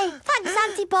Paulie. Thanks,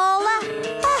 Auntie Paula.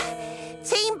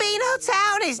 Team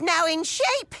Beanotown is now in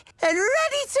shape and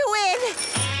ready to win.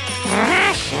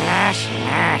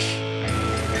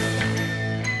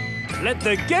 Let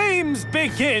the games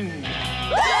begin.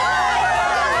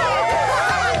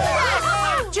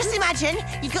 Just imagine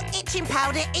you've got itching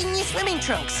powder in your swimming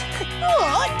trunks.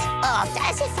 What? Oh,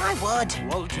 as if I would.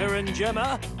 Walter and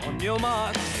Gemma, on your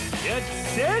mark, get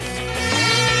set.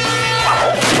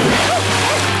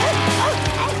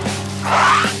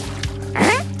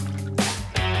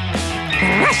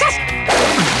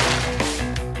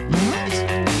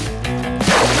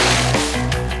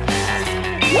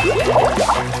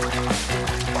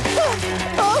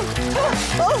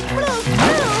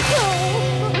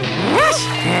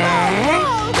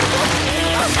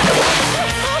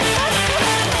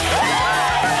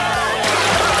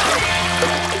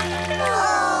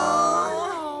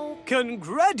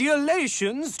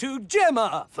 Congratulations to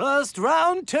Gemma. First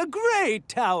round to Grey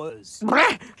Towers.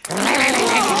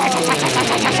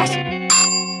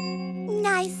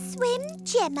 Nice swim,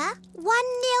 Gemma. 1-0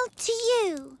 to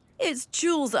you. It's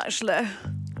Jules, actually.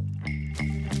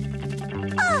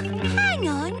 Oh, hang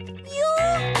on.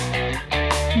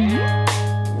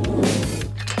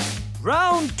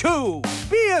 Round 2,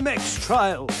 BMX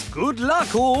trials. Good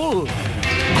luck, all.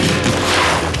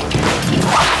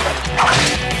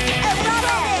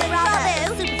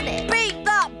 Beat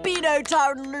that Beano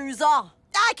Town loser.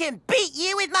 I can beat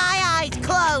you with my eyes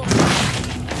closed.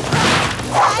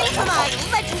 Time for my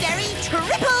legendary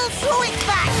triple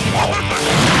switchback.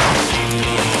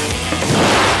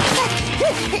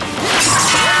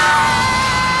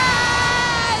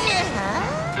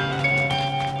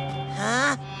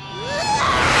 Huh?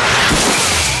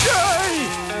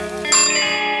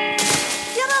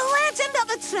 You're a legend at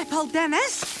the triple,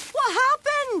 Dennis. What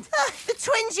happened? The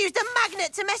twins used a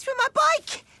magnet to mess with my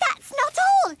bike. That's not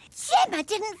all. Gemma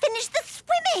didn't finish the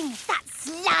swimming. That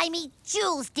slimy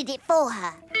Jules did it for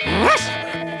her.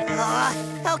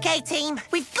 OK, team.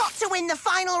 We've got to win the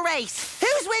final race.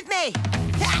 Who's with me?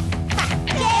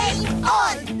 Game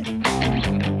on!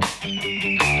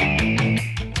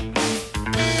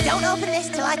 Don't open this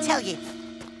till I tell you.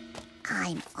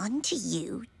 I'm onto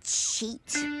you,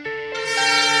 cheat.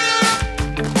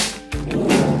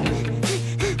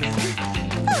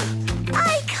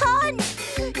 I can't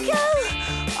go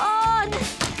on.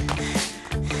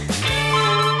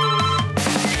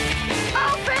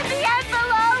 Open the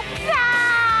envelope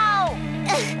now!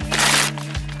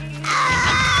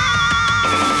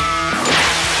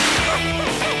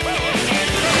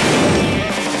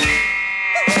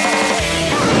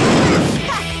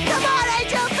 Come on,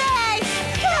 Angel Face!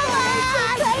 Come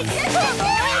on!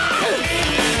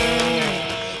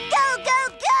 Go, go,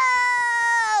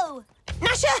 go!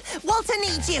 Gnasher, Walter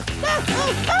needs you.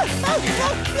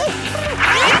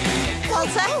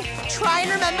 Walter, try and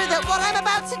remember that what I'm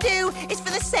about to do is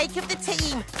for the sake of the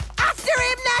team. After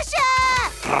him, Gnasher!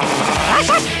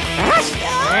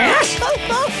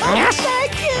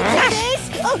 Thank you, Dennis.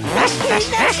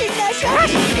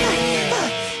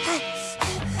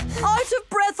 Out of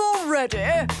breath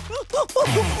already?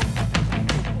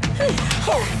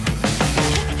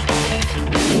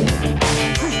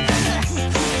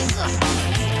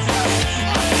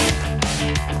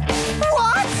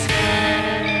 What?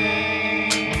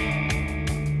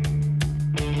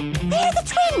 They're the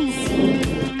twins!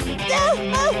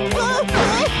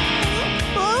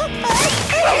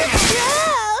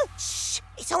 Shh!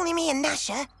 It's only me and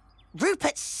Gnasher.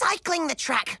 Rupert's cycling the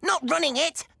track, not running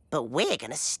it. But we're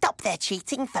going to stop their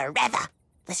cheating forever.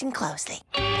 Listen closely.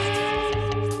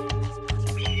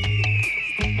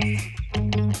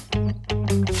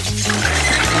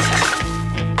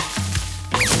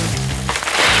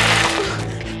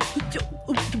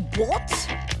 What?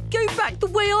 Go back the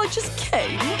way I just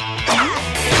came?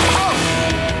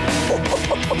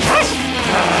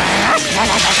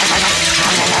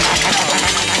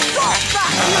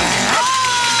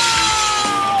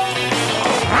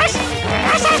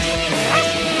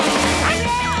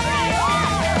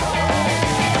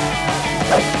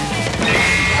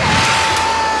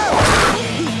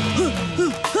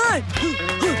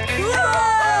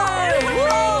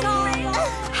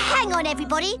 Hang on,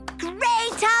 everybody. Grey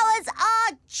towers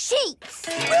are cheats.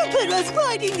 Rupert was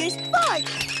riding this bike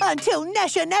until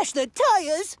Gnasher gnashed the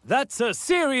tyres. That's a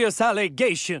serious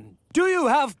allegation. Do you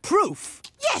have proof?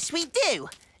 Yes, we do.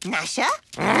 Gnasher?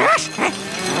 That's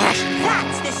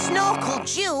the snorkel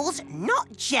Jules,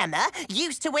 not Gemma,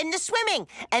 used to win the swimming.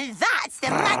 And that's the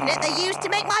magnet they used to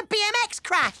make my BMX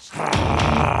crash.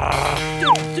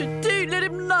 Don't let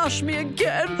him nash me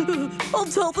again. I'll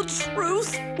tell the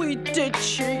truth. We did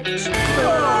cheat.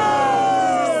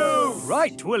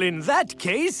 Right, well, in that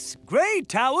case, Grey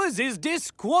Towers is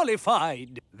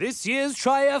disqualified. This year's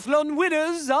triathlon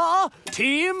winners are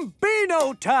Team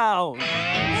Beano Town.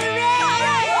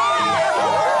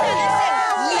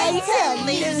 Later,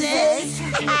 losers.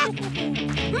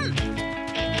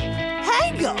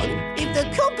 Hang on, if the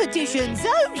competition's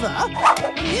over...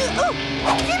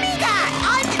 Give me that!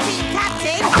 I'm the team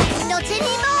captain. Not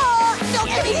anymore. Not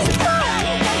anymore.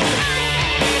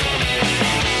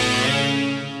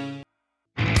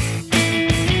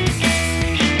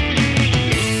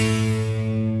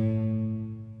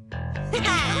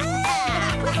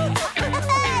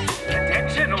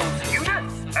 Attention all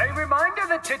students! A reminder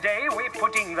that today we're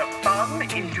putting the fun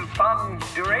into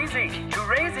fundraising to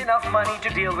raise enough money to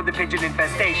deal with the pigeon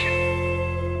infestation.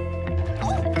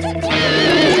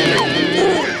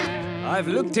 I've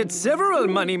looked at several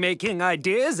money-making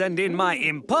ideas, and in my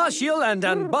impartial and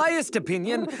unbiased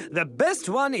opinion, the best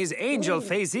one is Angel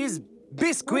Face's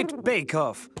Biscuit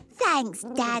Bake-Off. Thanks,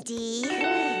 Daddy.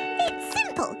 It's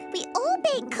simple. We all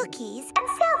bake cookies and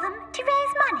sell them to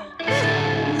raise money.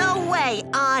 No no way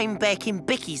I'm baking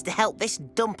bickies to help this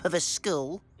dump of a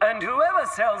school. And whoever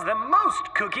sells the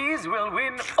most cookies will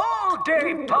win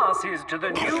all-day passes to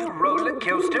the new roller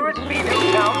coaster at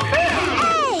Beano Town Fair.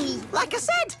 Hey! Like I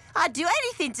said, I'd do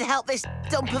anything to help this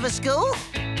dump of a school.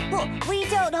 But we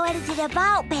don't know anything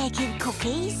about baking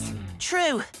cookies.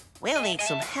 True. We'll need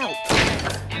some help.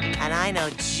 And I know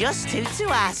just who to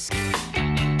ask.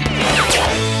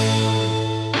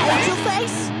 Angel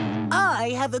Face,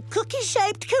 I have a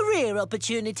cookie-shaped career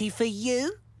opportunity for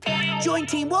you. Join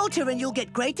Team Walter and you'll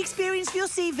get great experience for your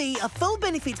CV, a full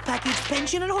benefits package,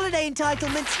 pension and holiday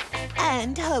entitlements,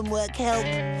 and homework help.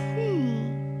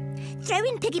 Throw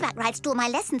in piggyback rides to all my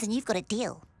lessons and you've got a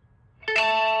deal.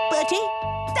 Bertie?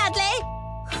 Dudley!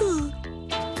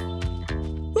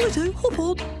 Righto, hop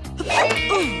on.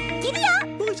 Giddy up!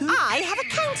 Righto. I have a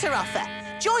counter offer.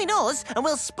 Join us and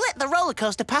we'll split the roller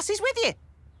coaster passes with you.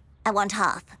 I want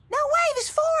half. No way, there's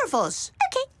 4 of us.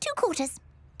 OK, 2 quarters.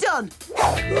 Done.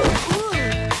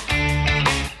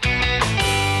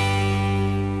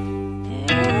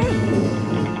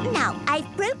 Now,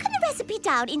 I've broken the recipe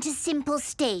down into simple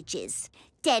stages.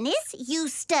 Dennis, you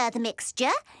stir the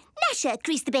mixture. Gnasher,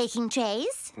 grease the baking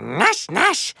trays. Gnash,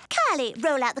 gnash. Carly,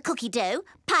 roll out the cookie dough.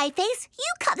 Pieface,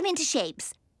 you cut them into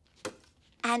shapes.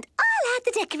 And I'll add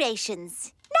the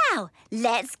decorations. Now,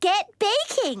 let's get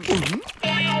baking.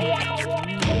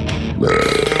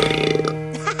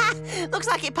 Looks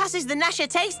like it passes the Gnasher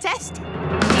taste test.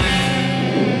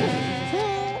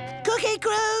 Cookie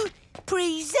crew,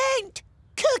 present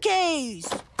cookies.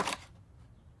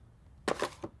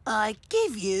 I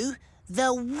give you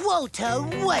the Walter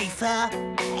wafer.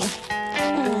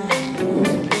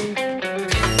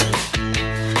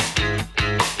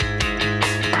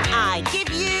 I give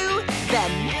you the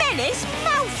Menace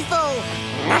mouthful.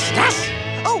 Gnash, gnash.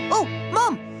 Oh,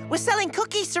 Mum, we're selling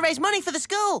cookies to raise money for the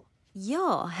school.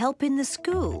 You're helping the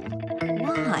school.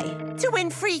 Why? To win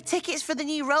free tickets for the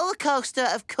new roller coaster,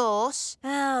 of course.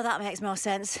 Oh, that makes more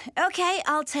sense. OK,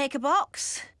 I'll take a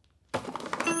box.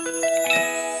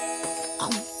 Oh,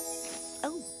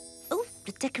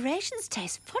 the decorations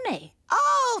taste funny.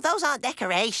 Oh, those aren't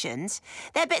decorations.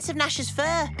 They're bits of Gnasher's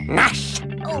fur. Gnash.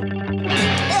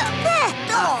 There!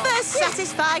 First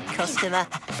satisfied customer.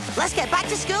 Let's get back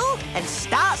to school and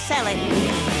start selling.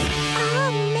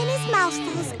 Our Menace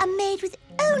mouthfuls are made with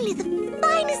only the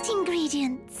finest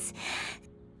ingredients.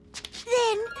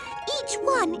 Then each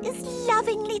one is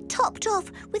lovingly topped off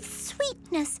with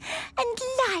sweetness and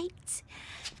light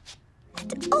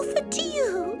and offered to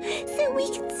you so we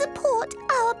can support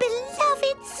our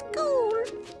beloved school.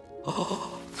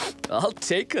 I'll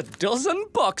take a dozen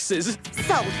boxes.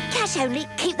 Sold. Cash only.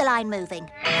 Keep the line moving.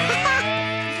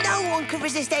 No one can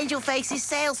resist Angel Face's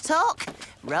sales talk.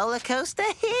 Roller coaster,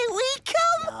 here we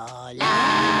come.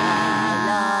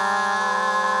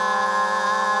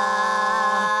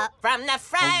 From the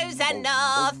frozen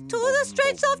north To the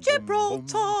Straits of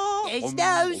Gibraltar. There's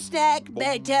no snack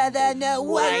better than a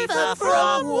wafer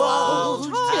from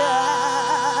Walter.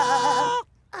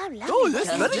 Oh,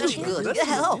 that's very good.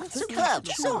 Oh, superb.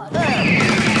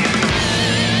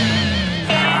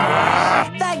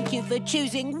 Thank you for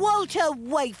choosing Walter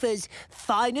Wafers,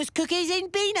 finest cookies in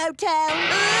Beano Town.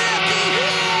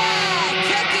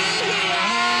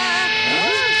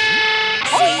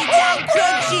 Sweet and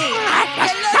crunchy,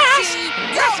 lunchy,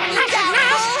 don't be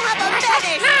doubtful, have a Menace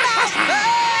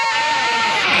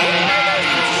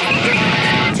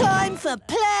Time for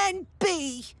Plan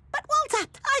B. But Walter,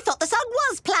 I thought the song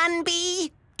was Plan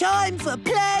B. Time for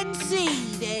Plan C,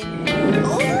 then.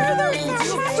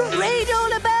 Read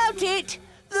all about it.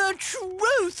 The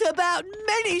truth about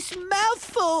Menace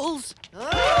mouthfuls.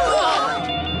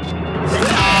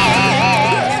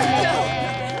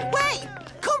 Wait,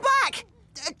 come back.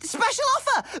 Special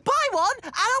offer. Buy one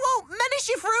and I won't menace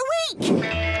you for a week.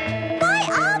 Buy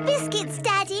our biscuits,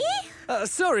 Daddy.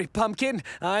 Sorry, Pumpkin.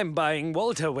 I'm buying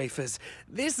Walter wafers.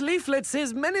 This leaflet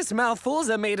says Menace mouthfuls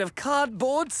are made of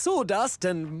cardboard, sawdust,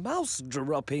 and mouse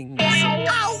droppings.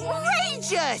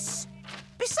 Outrageous!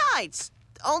 Besides,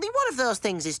 only one of those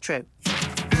things is true.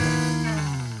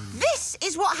 This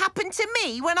is what happened to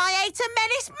me when I ate a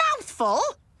Menace mouthful.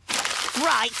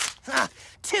 Right,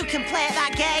 2 can play at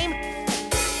that game.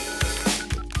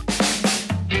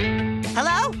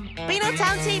 Hello? Beano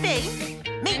Town TV?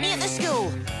 Meet me at the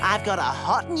school. I've got a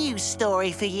hot news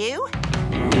story for you.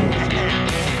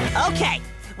 OK,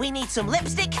 we need some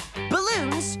lipstick,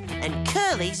 balloons, and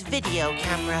Curly's video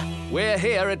camera. We're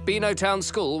here at Beano Town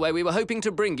School where we were hoping to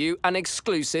bring you an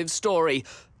exclusive story.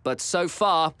 But so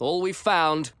far, all we've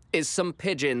found is some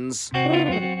pigeons.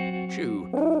 Shoo.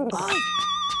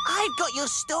 I've got your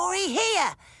story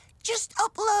here. Just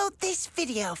upload this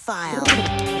video file.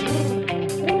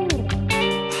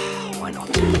 Why not?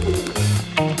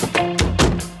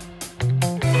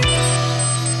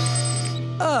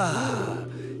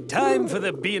 Time for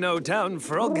the Beano Town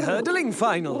Frog Hurdling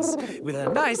Finals, with a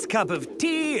nice cup of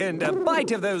tea and a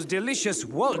bite of those delicious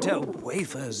Walter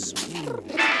wafers. We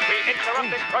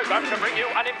interrupt this program to bring you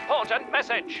an important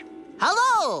message.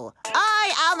 Hello,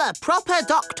 I am a proper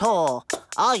doctor.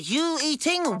 Are you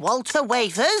eating Walter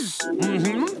wafers?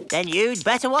 Mm-hmm. Then you'd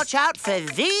better watch out for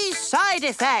these side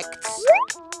effects.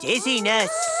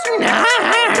 Dizziness.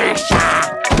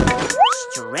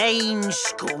 Strange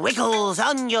squiggles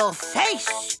on your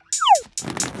face.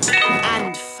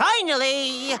 And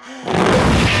finally...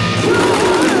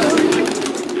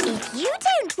 If you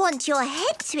don't want your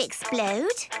head to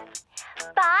explode,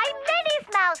 buy Menace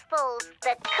Mouthfuls,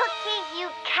 the cookie you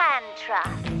can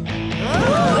trust.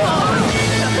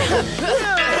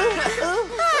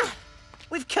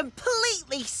 We've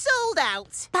completely sold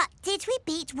out. But did we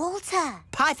beat Walter?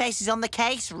 Pieface is on the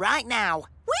case right now.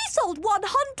 We sold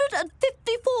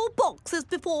 154 boxes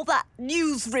before that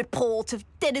news report of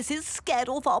Dennis's scared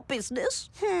off our business.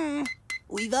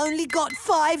 We've only got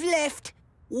 5 left.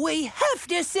 We have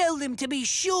to sell them to be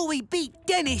sure we beat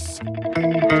Dennis.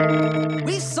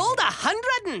 We sold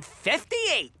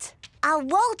 158.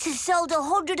 And Walter sold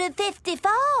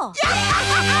 154.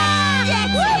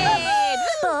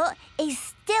 But he's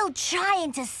still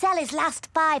trying to sell his last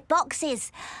 5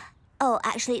 boxes. Oh,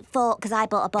 actually 4, because I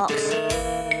bought a box.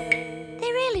 They're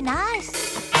really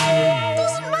nice.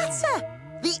 Doesn't matter.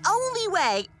 The only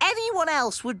way anyone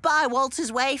else would buy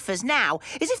Walter's wafers now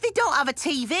is if they don't have a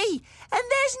TV. And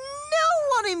there's no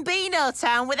one in Beano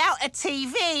Town without a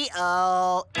TV.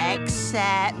 Oh,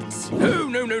 except...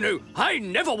 No. I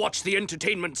never watch the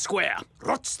entertainment square.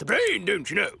 Rots the brain, don't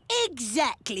you know?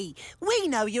 Exactly. We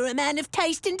know you're a man of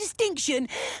taste and distinction.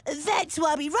 That's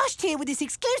why we rushed here with this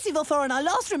exclusive offer on our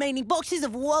last remaining boxes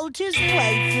of Walter's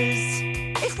wafers.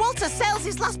 If Walter sells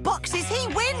his last boxes, he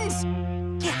wins.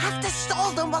 You have to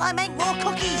stall them while I make more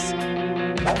cookies.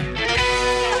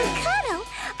 Oh, Colonel,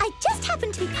 I just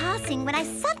happened to be passing when I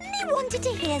suddenly wanted to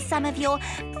hear some of your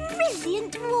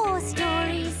brilliant war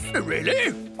stories.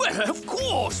 Really? Well, of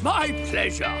course, my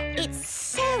pleasure. It's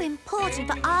so important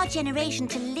for our generation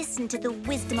to listen to the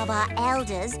wisdom of our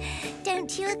elders.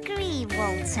 Don't you agree,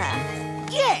 Walter?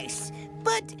 Yes,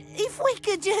 but if we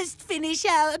could just finish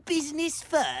our business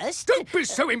first... Don't be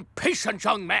so impatient,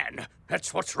 young man.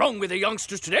 That's what's wrong with the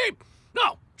youngsters today.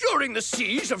 Now, during the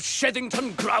siege of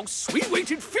Shethington Grouse, we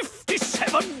waited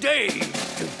 57 days,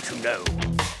 don't you know?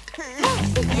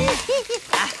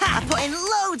 I put in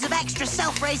loads of extra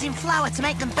self-raising flour to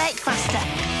make them bake faster.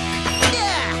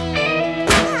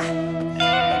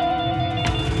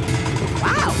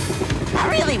 Wow, that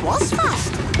really was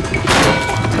fast.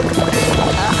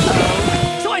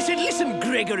 So I said, listen,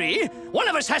 Gregory, one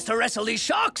of us has to wrestle these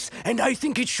sharks, and I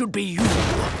think it should be you.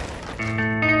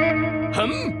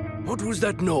 What was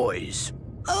that noise?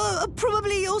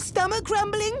 Probably your stomach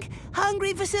rumbling.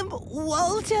 Hungry for some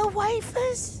Walter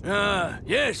wafers?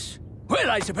 Yes.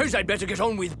 Well, I suppose I'd better get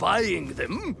on with buying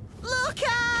them. Look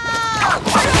out!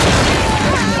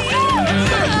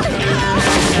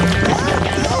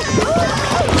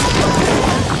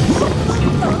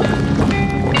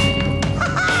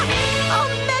 Our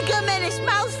Mega Menace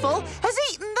Mouthful has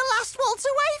eaten the last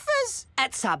Walter wafers.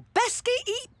 It's a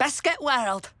biscuit-eat-biscuit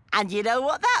world. And you know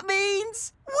what that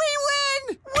means? We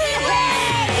win!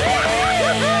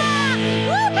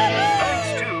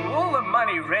 Thanks to all the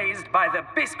money raised by the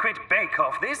Biscuit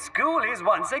Bake-Off, this school is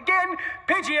once again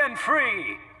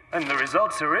pigeon-free. And the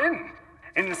results are in.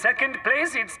 In second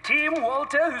place, it's Team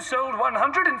Walter, who sold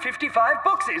 155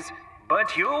 boxes.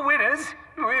 But your winners,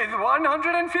 with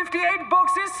 158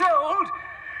 boxes sold,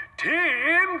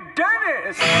 Team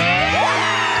Dennis!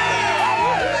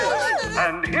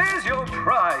 And here's your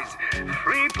prize.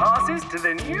 Free passes to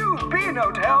the new Beano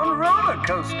Town roller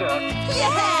coaster.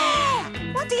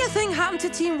 Yeah! What do you think happened to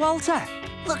Team Walter?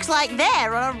 Looks like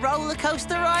they're on a roller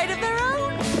coaster ride of their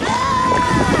own.